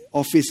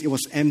office, it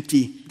was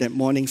empty that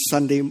morning,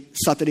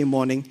 Saturday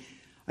morning.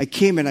 I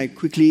came and I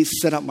quickly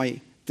set up my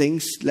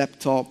things,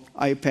 laptop,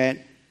 iPad.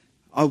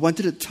 I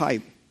wanted to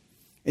type.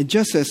 And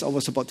just as I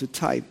was about to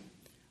type,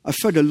 I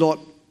felt the Lord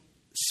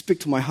speak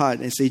to my heart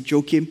and say,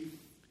 "Joachim,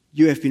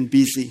 you have been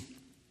busy.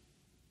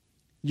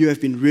 you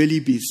have been really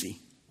busy.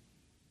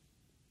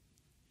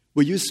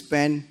 Will you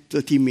spend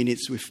 30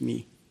 minutes with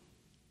me?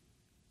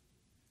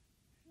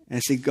 And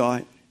I say,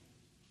 God,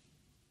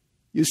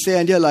 you say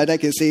until like that, I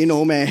can say,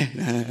 no,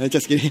 man.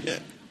 Just kidding.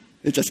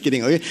 Just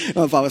kidding, okay?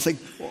 But I was like,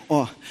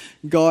 oh,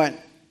 God,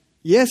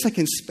 yes, I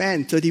can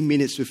spend 30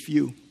 minutes with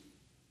you.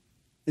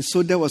 And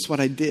so that was what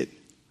I did.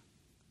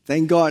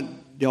 Thank God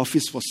the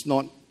office was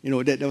not,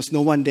 that there was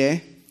no one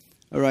there.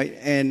 All right.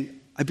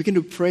 And I began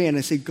to pray and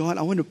I said, God,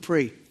 I want to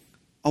pray.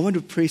 I want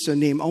to praise your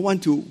name. I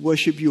want to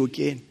worship you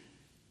again.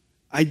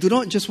 I do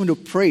not just want to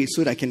pray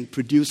so that I can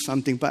produce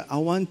something, but I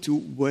want to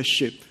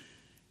worship.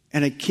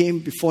 And I came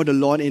before the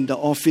Lord in the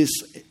office,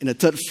 in the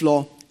third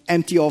floor,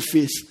 empty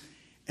office,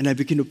 and I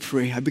began to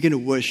pray. I began to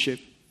worship.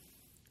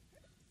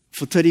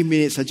 For 30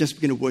 minutes, I just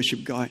began to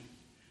worship God.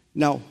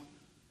 Now,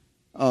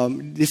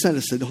 this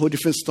is a whole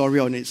different story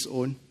on its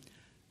own.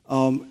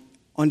 On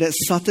that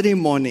Saturday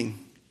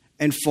morning,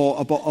 and for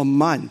about a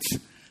month,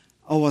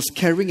 I was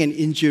carrying an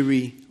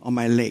injury on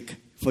my leg.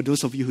 For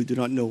those of you who do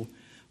not know,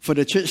 for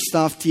the church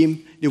staff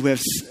team, they would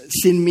have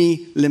seen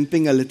me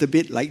limping a little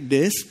bit like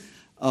this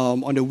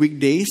on the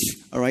weekdays.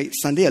 All right,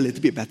 Sunday a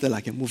little bit better,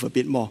 I can move a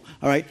bit more.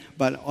 All right,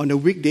 but on the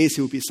weekdays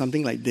it will be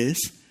something like this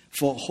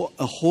for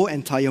a whole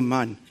entire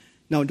month.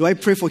 Now, do I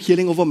pray for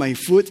healing over my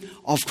foot?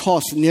 Of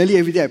course, nearly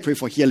every day I pray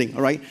for healing.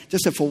 All right,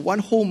 just for one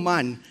whole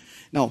month.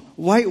 Now,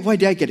 why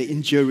did I get an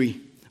injury?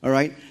 All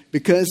right,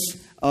 because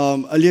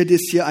earlier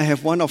this year I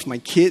have one of my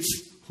kids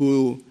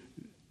who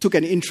took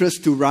an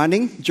interest to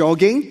running,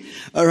 jogging,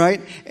 all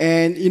right?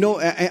 And,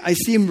 I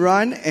see him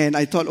run, and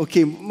I thought,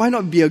 okay, why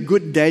not be a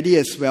good daddy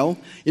as well,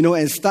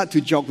 and start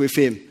to jog with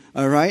him,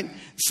 all right?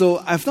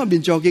 So I've not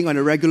been jogging on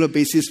a regular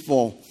basis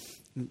for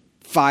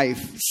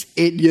 5,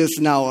 8 years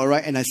now, all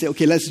right? And I said,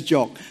 okay, let's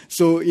jog.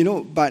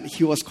 So, but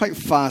he was quite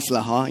fast,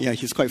 Yeah,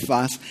 he's quite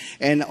fast.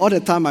 And all the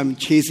time I'm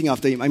chasing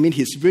after him. I mean,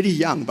 he's really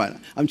young, but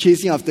I'm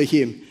chasing after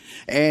him.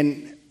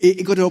 And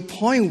it got to a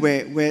point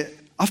where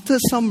after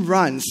some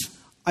runs,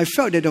 I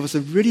felt that there was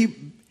a really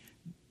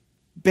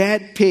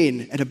bad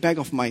pain at the back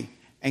of my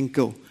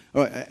ankle,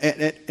 or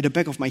at the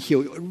back of my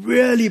heel,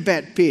 really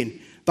bad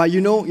pain. But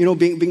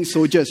being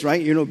soldiers,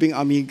 right? Being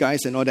army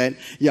guys and all that.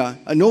 Yeah,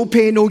 no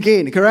pain, no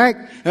gain,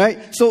 correct? Right?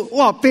 So,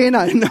 pain,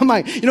 no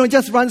mind.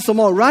 Just run some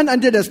more. Run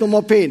until there's no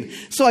more pain.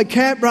 So I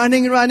kept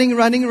running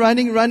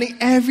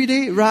every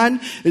day. Run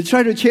and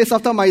try to chase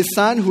after my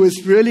son, who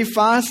is really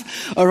fast.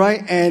 All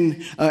right,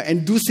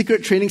 and do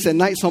secret trainings at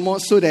night some more,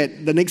 so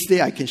that the next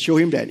day I can show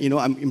him that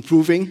I'm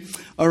improving.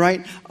 All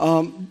right,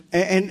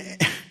 and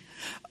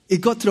it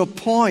got to the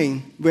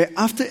point where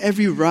after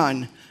every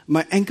run,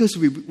 my ankles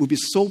will be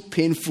so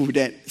painful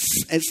that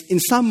in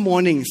some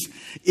mornings,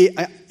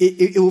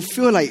 it will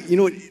feel like,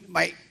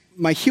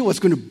 my heel was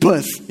going to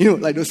burst,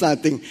 like those kind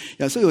of things.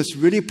 Yeah, so it was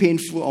really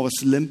painful. I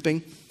was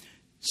limping.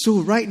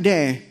 So right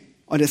there,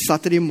 on a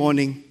Saturday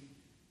morning,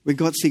 when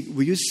God said,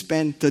 will you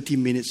spend 30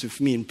 minutes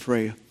with me in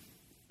prayer?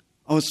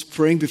 I was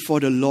praying before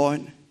the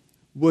Lord,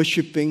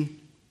 worshiping.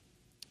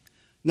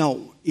 Now,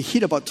 it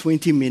hit about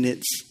 20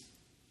 minutes.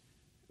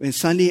 When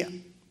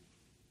suddenly,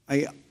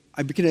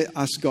 I began to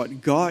ask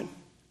God,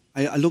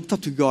 I looked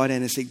up to God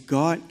and I said,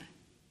 God,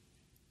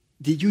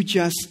 did you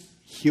just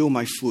heal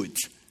my foot?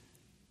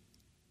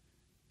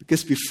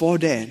 Because before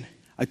that,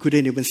 I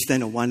couldn't even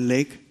stand on one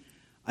leg.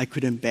 I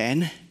couldn't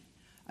bend.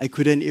 I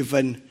couldn't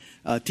even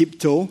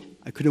tiptoe.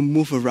 I couldn't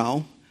move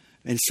around.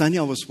 And suddenly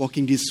I was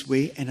walking this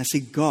way and I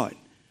said, God,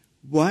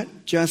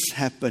 what just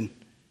happened?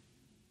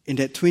 In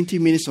that 20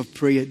 minutes of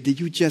prayer, did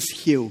you just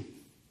heal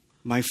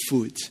my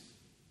foot?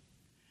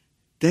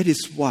 That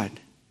is what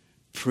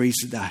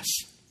praise does.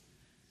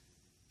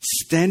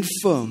 Stand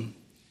firm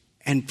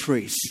and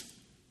praise.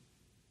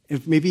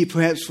 And maybe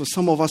perhaps for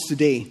some of us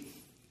today,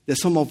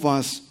 there's some of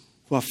us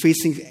who are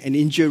facing an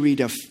injury,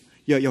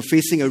 you're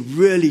facing a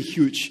really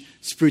huge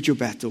spiritual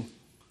battle.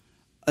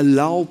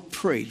 Allow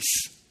praise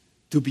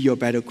to be your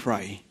battle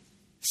cry.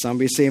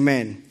 Somebody say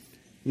amen.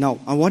 Now,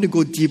 I want to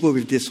go deeper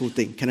with this whole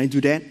thing. Can I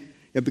do that?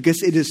 Yeah, because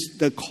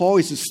the call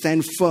is to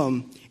stand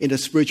firm in the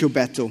spiritual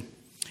battle.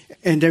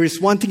 And there is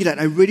one thing that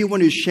I really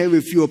want to share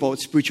with you about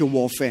spiritual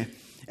warfare.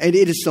 And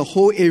it is the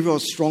whole area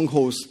of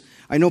strongholds.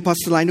 I know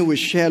Pastor Lionel will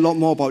share a lot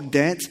more about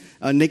that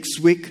next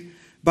week.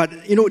 But,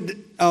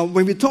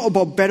 when we talk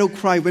about battle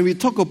cry, when we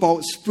talk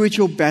about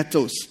spiritual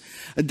battles,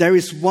 there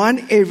is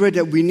one area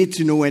that we need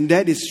to know, and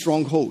that is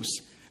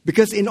strongholds.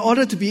 Because in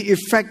order to be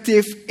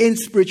effective in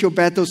spiritual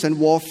battles and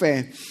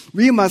warfare,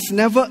 we must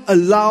never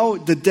allow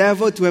the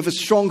devil to have a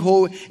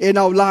stronghold in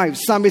our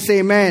lives. Somebody say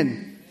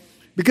amen.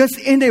 Because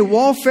in a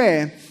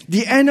warfare,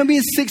 the enemy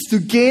seeks to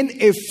gain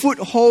a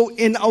foothold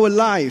in our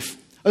life,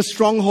 a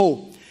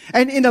stronghold.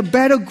 And in a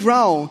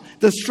battleground,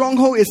 the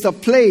stronghold is a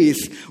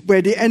place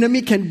where the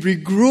enemy can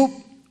regroup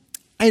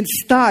and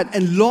start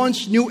and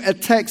launch new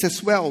attacks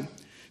as well.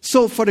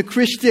 So for the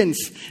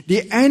Christians,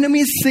 the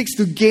enemy seeks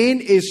to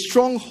gain a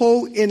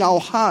stronghold in our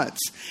hearts,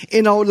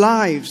 in our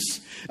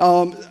lives,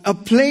 a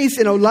place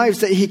in our lives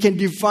that he can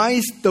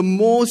devise the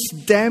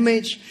most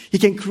damage, he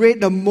can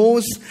create the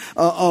most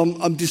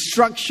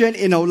destruction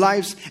in our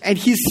lives, and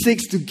he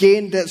seeks to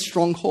gain that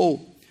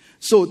stronghold.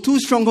 So 2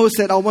 strongholds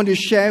that I want to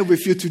share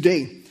with you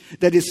today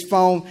that is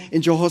found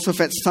in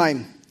Jehoshaphat's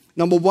time.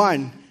 Number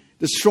 1,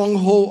 the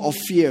stronghold of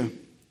fear.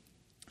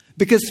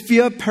 Because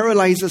fear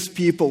paralyzes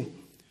people.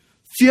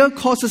 Fear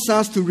causes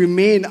us to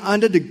remain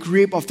under the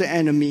grip of the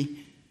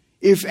enemy.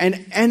 If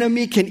an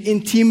enemy can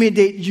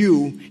intimidate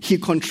you, he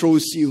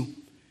controls you.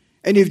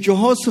 And if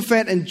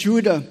Jehoshaphat and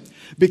Judah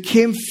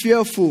became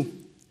fearful,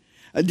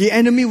 the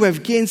enemy would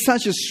have gained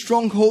such a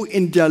stronghold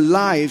in their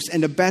lives,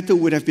 and the battle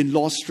would have been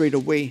lost straight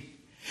away.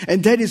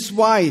 And that is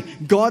why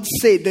God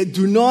said that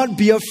do not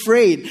be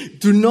afraid,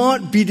 do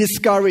not be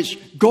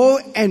discouraged. Go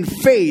and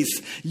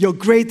face your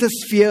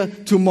greatest fear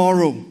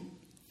tomorrow.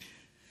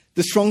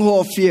 The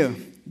stronghold of fear.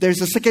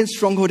 There's a second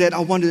stronghold that I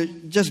want to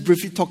just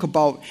briefly talk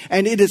about,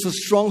 and it is a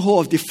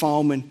stronghold of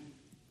defilement.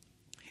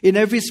 In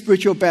every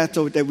spiritual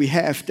battle that we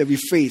have, that we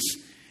face,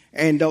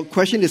 and the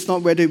question is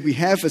not whether we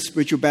have a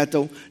spiritual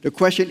battle, the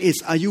question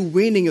is, are you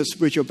winning your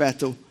spiritual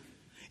battle?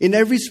 In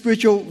every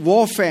spiritual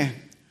warfare,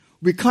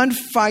 we can't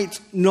fight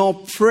nor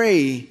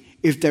pray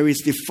if there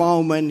is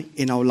defilement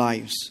in our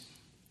lives.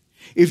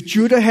 If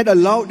Judah had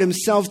allowed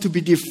themselves to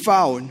be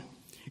defiled,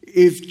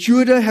 if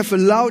Judah have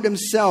allowed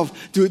themselves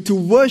to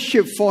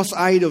worship false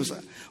idols,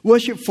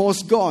 worship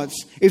false gods,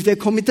 if they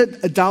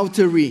committed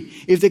adultery,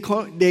 if they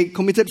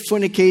committed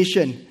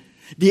fornication,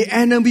 the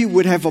enemy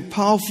would have a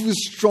powerful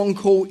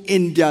stronghold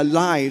in their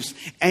lives,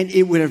 and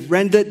it would have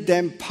rendered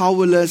them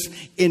powerless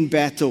in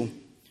battle.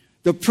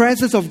 The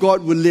presence of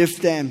God would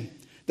lift them.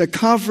 The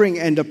covering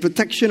and the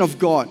protection of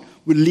God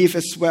would live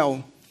as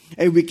well.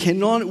 And we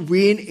cannot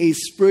win a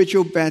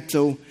spiritual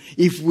battle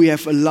if we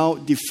have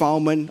allowed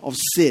defilement of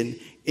sin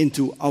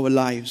into our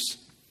lives.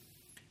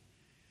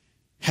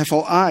 Have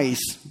our eyes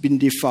been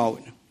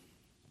defiled?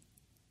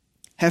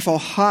 Have our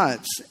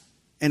hearts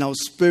and our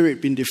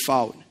spirit been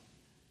defiled?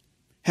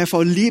 Have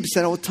our lips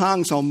and our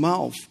tongues, our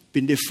mouth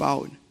been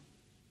defiled?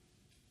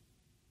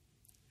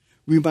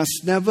 We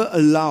must never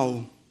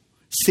allow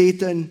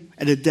Satan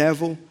and the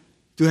devil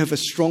to have a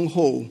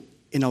stronghold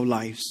in our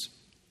lives.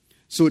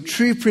 So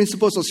 3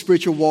 principles of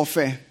spiritual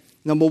warfare.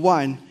 Number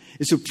 1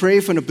 is to pray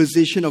from the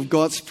position of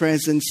God's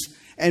presence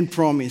and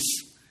promise.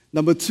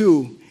 Number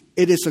 2,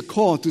 it is a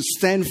call to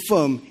stand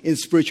firm in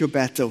spiritual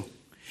battle.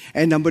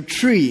 And number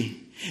 3,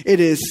 it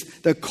is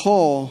the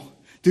call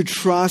to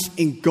trust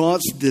in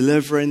God's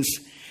deliverance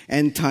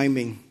and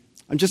timing.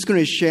 I'm just going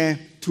to share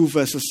 2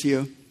 verses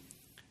here.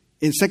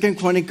 In 2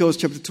 Chronicles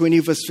chapter 20,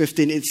 verse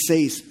 15, it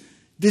says,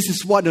 "This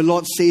is what the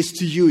Lord says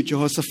to you,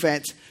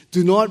 Jehoshaphat.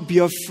 Do not be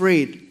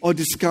afraid or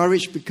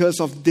discouraged because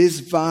of this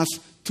vast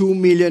 2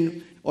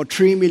 million or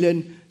 3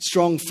 million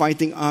strong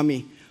fighting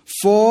army.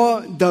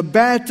 For the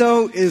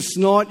battle is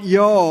not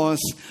yours,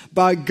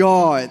 but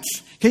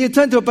God's." Can you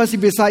turn to a person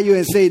beside you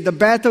and say, the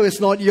battle is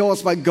not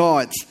yours, but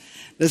God's?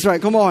 That's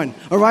right, come on.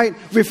 All right,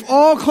 with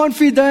all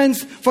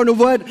confidence from the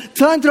word,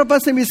 turn to the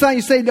person beside you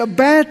and say, the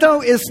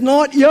battle is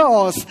not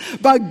yours,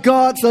 but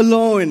God's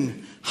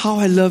alone. How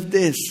I love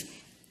this.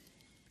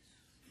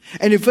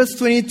 And in verse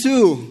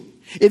 22,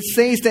 it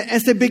says that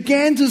as they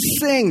began to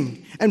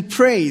sing and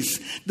praise,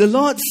 the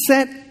Lord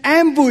set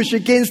ambush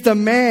against the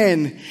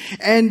men,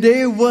 and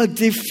they were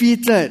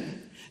defeated.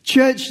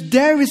 Church,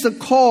 there is a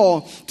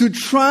call to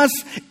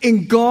trust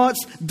in God's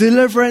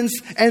deliverance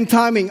and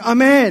timing.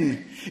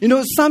 Amen. You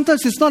know,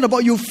 sometimes it's not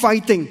about you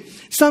fighting.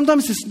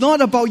 Sometimes it's not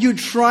about you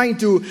trying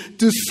to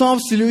solve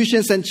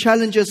solutions and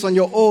challenges on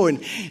your own.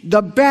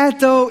 The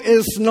battle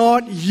is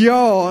not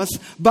yours,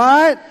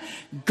 but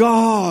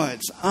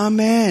God's.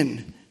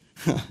 Amen.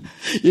 I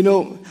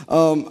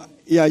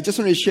just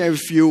want to share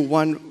with you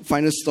one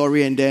final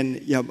story, and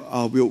then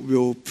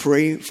we'll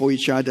pray for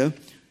each other.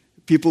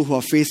 People who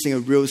are facing a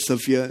real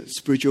severe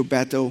spiritual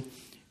battle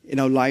in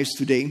our lives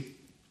today.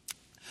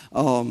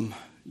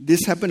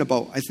 This happened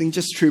about, I think,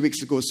 just 3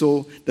 weeks ago.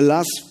 So the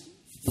last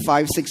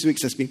 5-6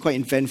 weeks has been quite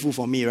eventful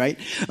for me, right?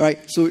 All right.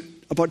 So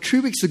about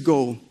 3 weeks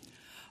ago,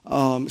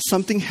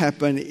 something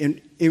happened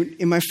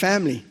in my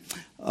family.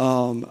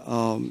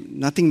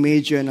 Nothing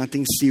major,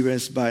 nothing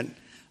serious, but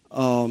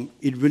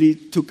it really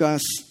took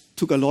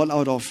a lot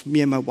out of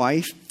me and my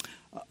wife.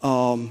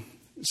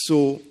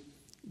 So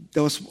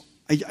there was.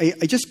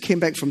 I just came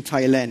back from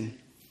Thailand,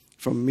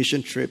 from a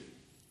mission trip,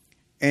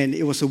 and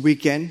it was a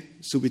weekend,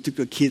 so we took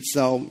the kids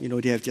out.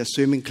 They have their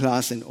swimming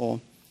class and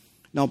all.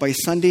 Now, by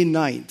Sunday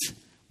night,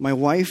 my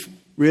wife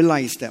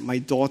realized that my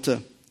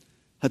daughter,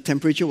 her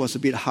temperature was a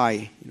bit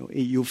high.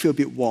 You feel a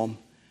bit warm.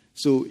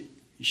 So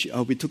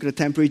we took the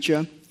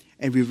temperature,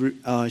 and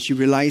she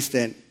realized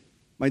that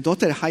my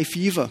daughter had high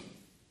fever.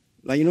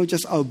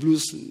 Just out of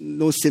blues,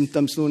 no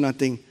symptoms, no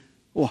nothing.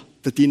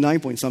 39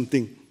 point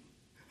something.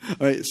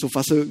 All right, so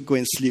faster go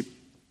and sleep.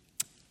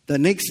 The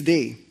next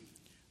day,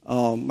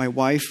 my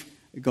wife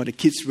got the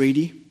kids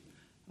ready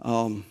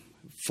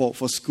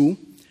for school.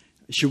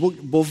 She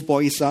woke both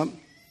boys up,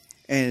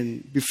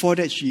 and before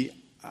that,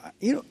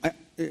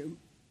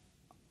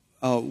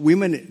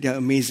 women, they're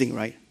amazing,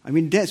 right? I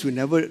mean, dads would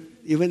never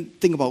even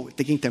think about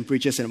taking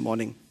temperatures in the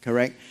morning,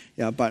 correct?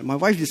 Yeah, but my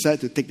wife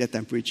decided to take that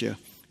temperature.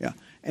 Yeah,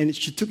 and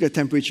she took the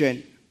temperature,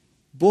 and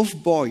both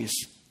boys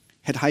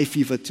had high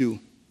fever too.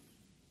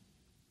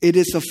 It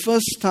is the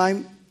first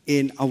time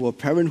in our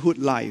parenthood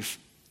life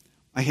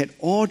I had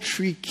all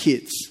 3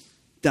 kids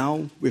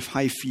down with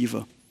high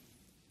fever.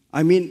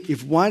 I mean,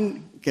 if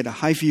one get a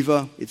high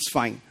fever, it's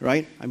fine,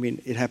 right? I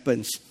mean, it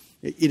happens.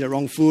 You eat the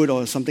wrong food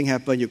or something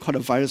happened, you caught a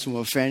virus from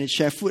a friend,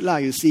 share food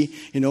you see,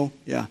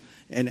 yeah,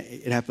 and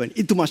it happened.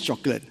 Eat too much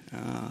chocolate,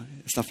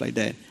 stuff like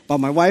that. But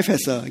my wife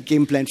has a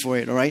game plan for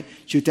it, all right?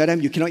 She'll tell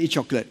them, you cannot eat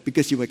chocolate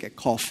because you will get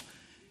cough.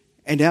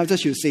 And then after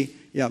she'll say,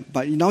 yeah,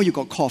 but now you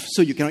got cough,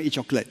 so you cannot eat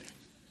chocolate.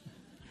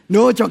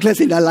 No chocolates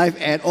in their life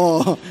at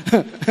all. All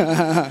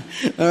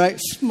right,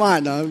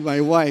 smart, my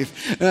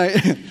wife. All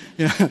right?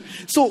 Yeah.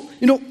 So,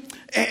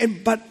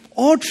 but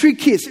all 3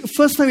 kids,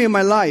 first time in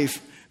my life,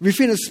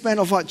 within a span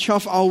of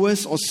 12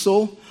 hours or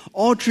so,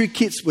 all 3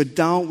 kids were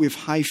down with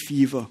high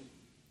fever.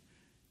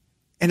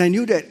 And I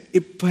knew that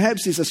it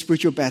perhaps is a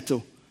spiritual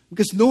battle.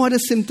 Because no other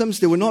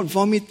symptoms, they were not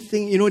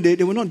vomiting,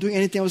 they were not doing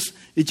anything else.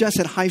 They just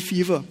had high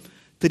fever,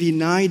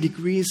 39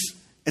 degrees.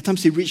 At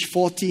times it reached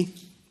 40.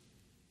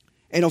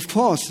 And of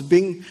course,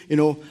 being,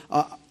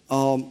 I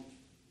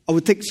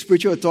would take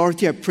spiritual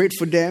authority. I prayed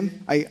for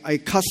them.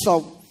 I cast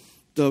out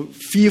the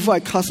fever.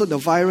 I cast out the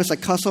virus. I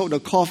cast out the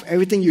cough.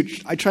 Everything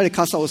I try to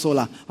cast out also.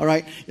 All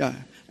right? Yeah.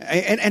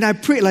 And I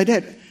prayed like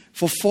that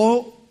for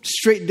 4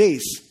 straight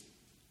days.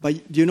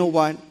 But do you know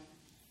what?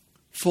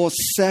 For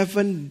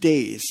 7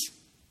 days,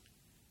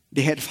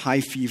 they had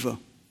high fever.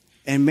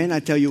 And man, I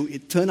tell you,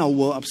 it turned our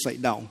world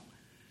upside down.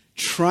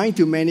 Trying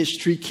to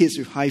manage 3 kids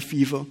with high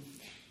fever,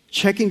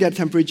 checking their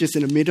temperatures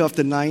in the middle of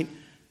the night,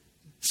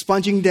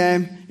 sponging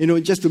them,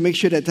 just to make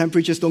sure that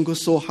temperatures don't go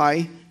so high.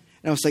 And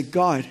I was like,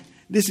 God,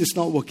 this is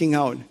not working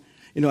out.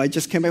 I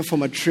just came back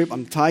from a trip.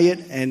 I'm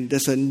tired, and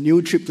there's a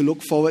new trip to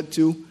look forward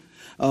to.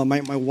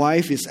 My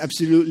wife is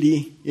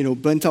absolutely,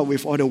 burnt out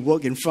with all the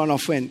work in front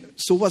of her. And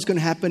so what's going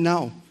to happen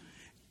now?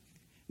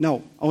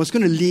 Now, I was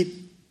going to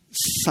lead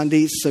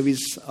Sunday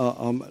service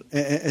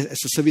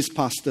as a service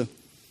pastor.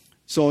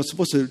 So I was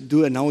supposed to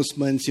do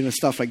announcements,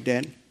 stuff like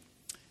that.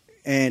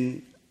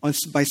 And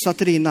by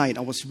Saturday night,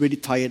 I was really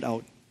tired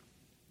out.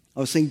 I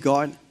was saying,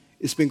 God,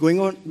 it's been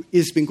going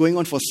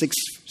on for 6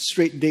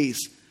 straight days.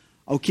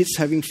 Our kids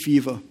having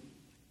fever.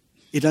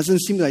 It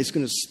doesn't seem like it's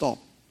going to stop.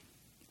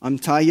 I'm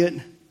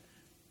tired.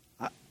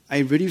 I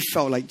really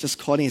felt like just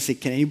calling and saying,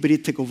 can anybody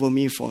take over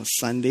me for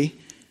Sunday?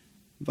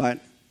 But,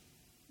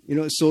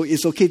 so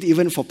it's okay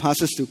even for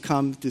pastors to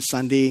come to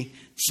Sunday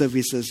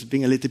services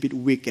being a little bit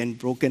weak and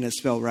broken as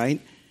well, right?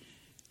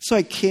 So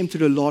I came to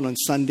the Lord on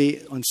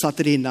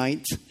Saturday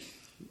night,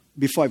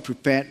 before I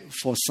prepared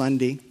for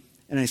Sunday,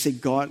 and I said,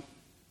 God,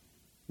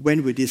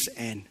 when will this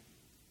end?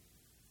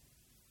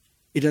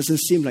 It doesn't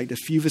seem like the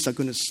fevers are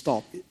going to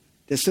stop.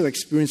 They're still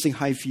experiencing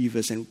high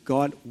fevers, and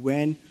God,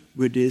 when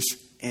will this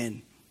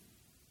end?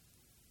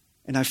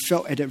 And I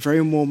felt at that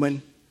very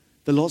moment,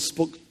 the Lord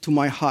spoke to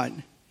my heart,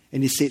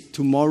 and He said,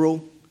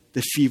 tomorrow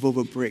the fever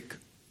will break.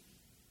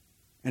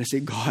 And I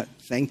said, God,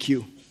 thank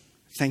you.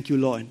 Thank you,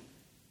 Lord.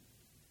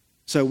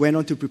 So I went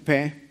on to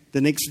prepare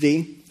the next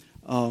day.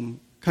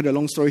 Cut a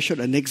long story short,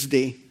 the next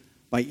day,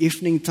 by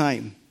evening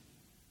time,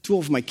 2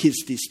 of my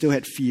kids, they still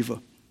had fever.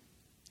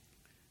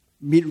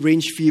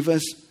 Mid-range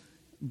fevers,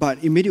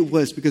 but it made it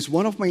worse because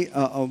one of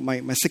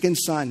my second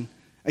son,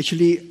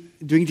 actually,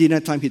 during dinner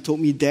time, he told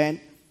me, Dad,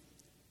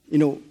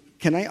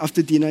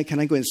 after dinner, can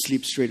I go and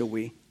sleep straight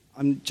away?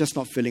 I'm just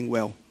not feeling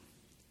well.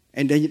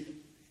 And then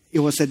it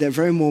was at that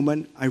very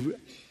moment,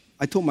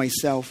 I told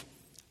myself,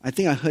 I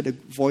think I heard the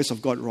voice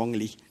of God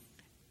wrongly.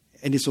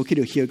 And it's okay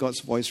to hear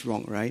God's voice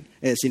wrong, right?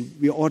 As in,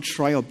 we all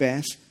try our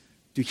best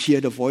to hear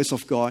the voice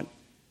of God.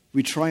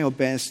 We try our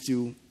best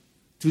to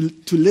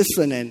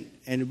listen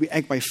and we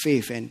act by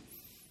faith. And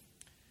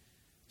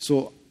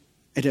so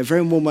at that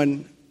very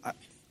moment,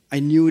 I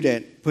knew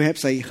that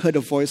perhaps I heard the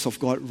voice of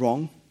God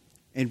wrong.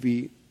 And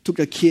we took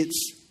the kids,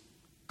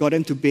 got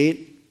them to bed,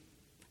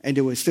 and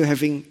they were still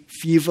having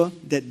fever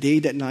that day,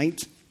 that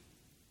night.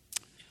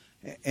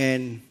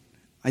 And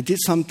I did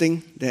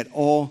something that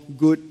all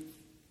good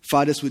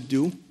fathers would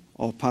do,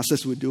 or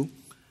pastors would do.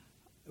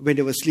 When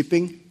they were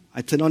sleeping,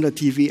 I turned on the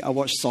TV, I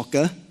watched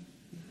soccer.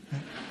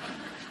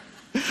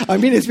 I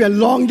mean, it's been a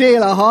long day,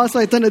 so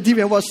I turned the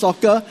TV and watched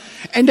soccer.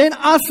 And then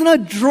Arsenal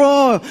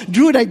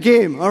drew that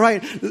game, all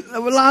right?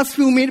 Last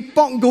few minutes,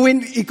 go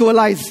in,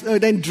 equalize,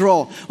 then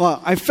draw.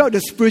 Well, I felt the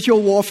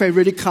spiritual warfare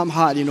really come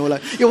hard, it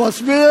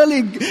was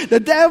really, the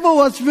devil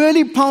was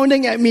really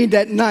pounding at me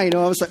that night.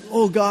 I was like,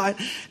 oh God.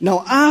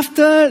 Now,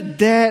 after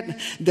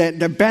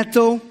that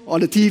battle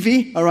on the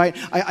TV, all right,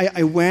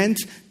 I went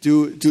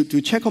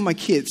to check on my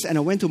kids, and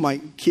I went to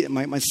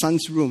my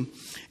son's room.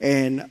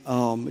 And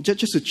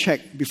just to check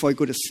before I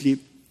go to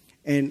sleep.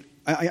 And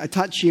I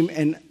touched him,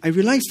 and I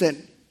realized that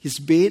his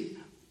bed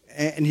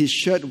and his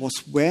shirt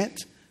was wet.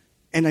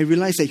 And I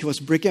realized that he was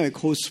breaking a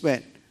cold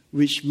sweat,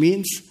 which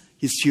means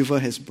his fever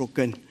has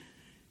broken.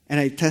 and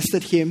I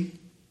tested him,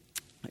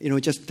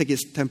 just take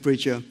his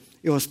temperature.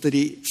 It was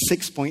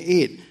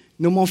 36.8.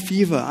 No more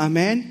fever.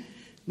 Amen?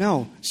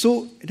 Now,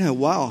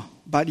 wow.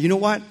 But you know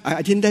what?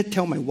 I didn't dare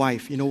tell my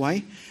wife. You know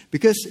why?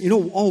 Because,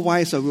 all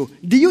wives are,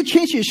 did you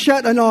change his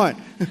shirt or not?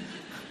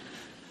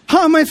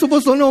 How am I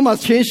supposed to know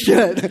must change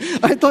shirt?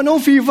 I thought no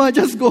fever,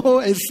 just go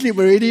and sleep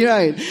already,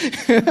 right?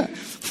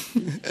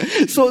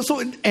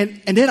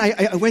 And then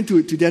I went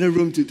to the other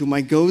room, to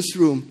my girl's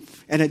room,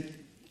 and I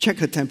checked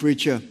her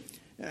temperature.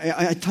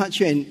 I touched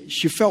her and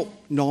she felt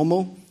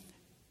normal,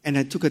 and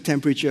I took her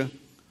temperature.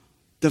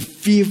 The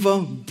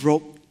fever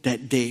broke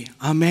that day.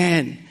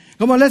 Amen.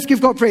 Come on, let's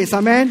give God praise.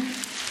 Amen.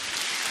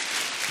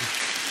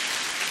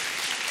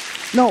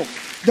 No,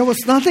 there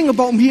was nothing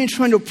about me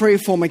trying to pray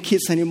for my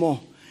kids anymore.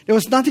 There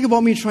was nothing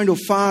about me trying to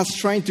fast,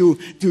 trying to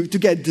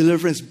get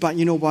deliverance. But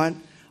you know what?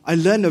 I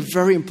learned a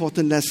very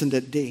important lesson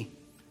that day.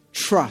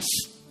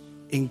 Trust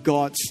in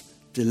God's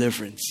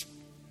deliverance.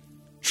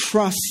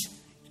 Trust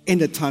in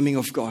the timing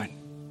of God.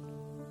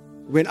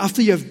 When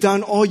after you have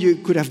done all you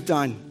could have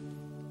done,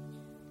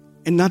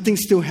 and nothing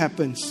still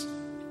happens,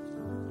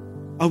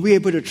 are we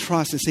able to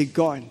trust and say,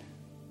 God,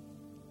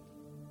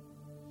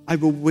 I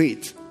will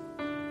wait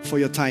for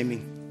your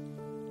timing.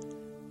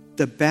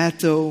 The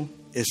battle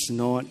is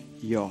not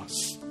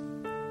yours.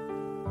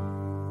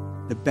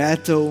 The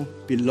battle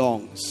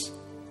belongs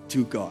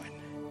to God.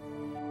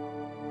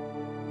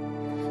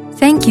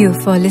 Thank you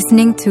for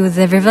listening to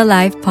the River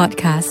Life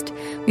podcast.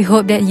 We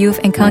hope that you've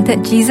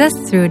encountered Jesus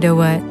through the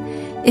Word.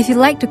 If you'd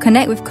like to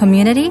connect with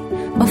community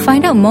or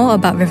find out more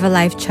about River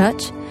Life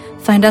Church,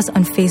 find us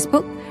on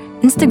Facebook,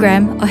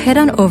 Instagram, or head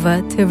on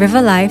over to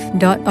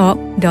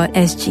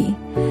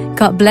riverlife.org.sg.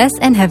 God bless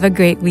and have a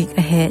great week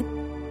ahead.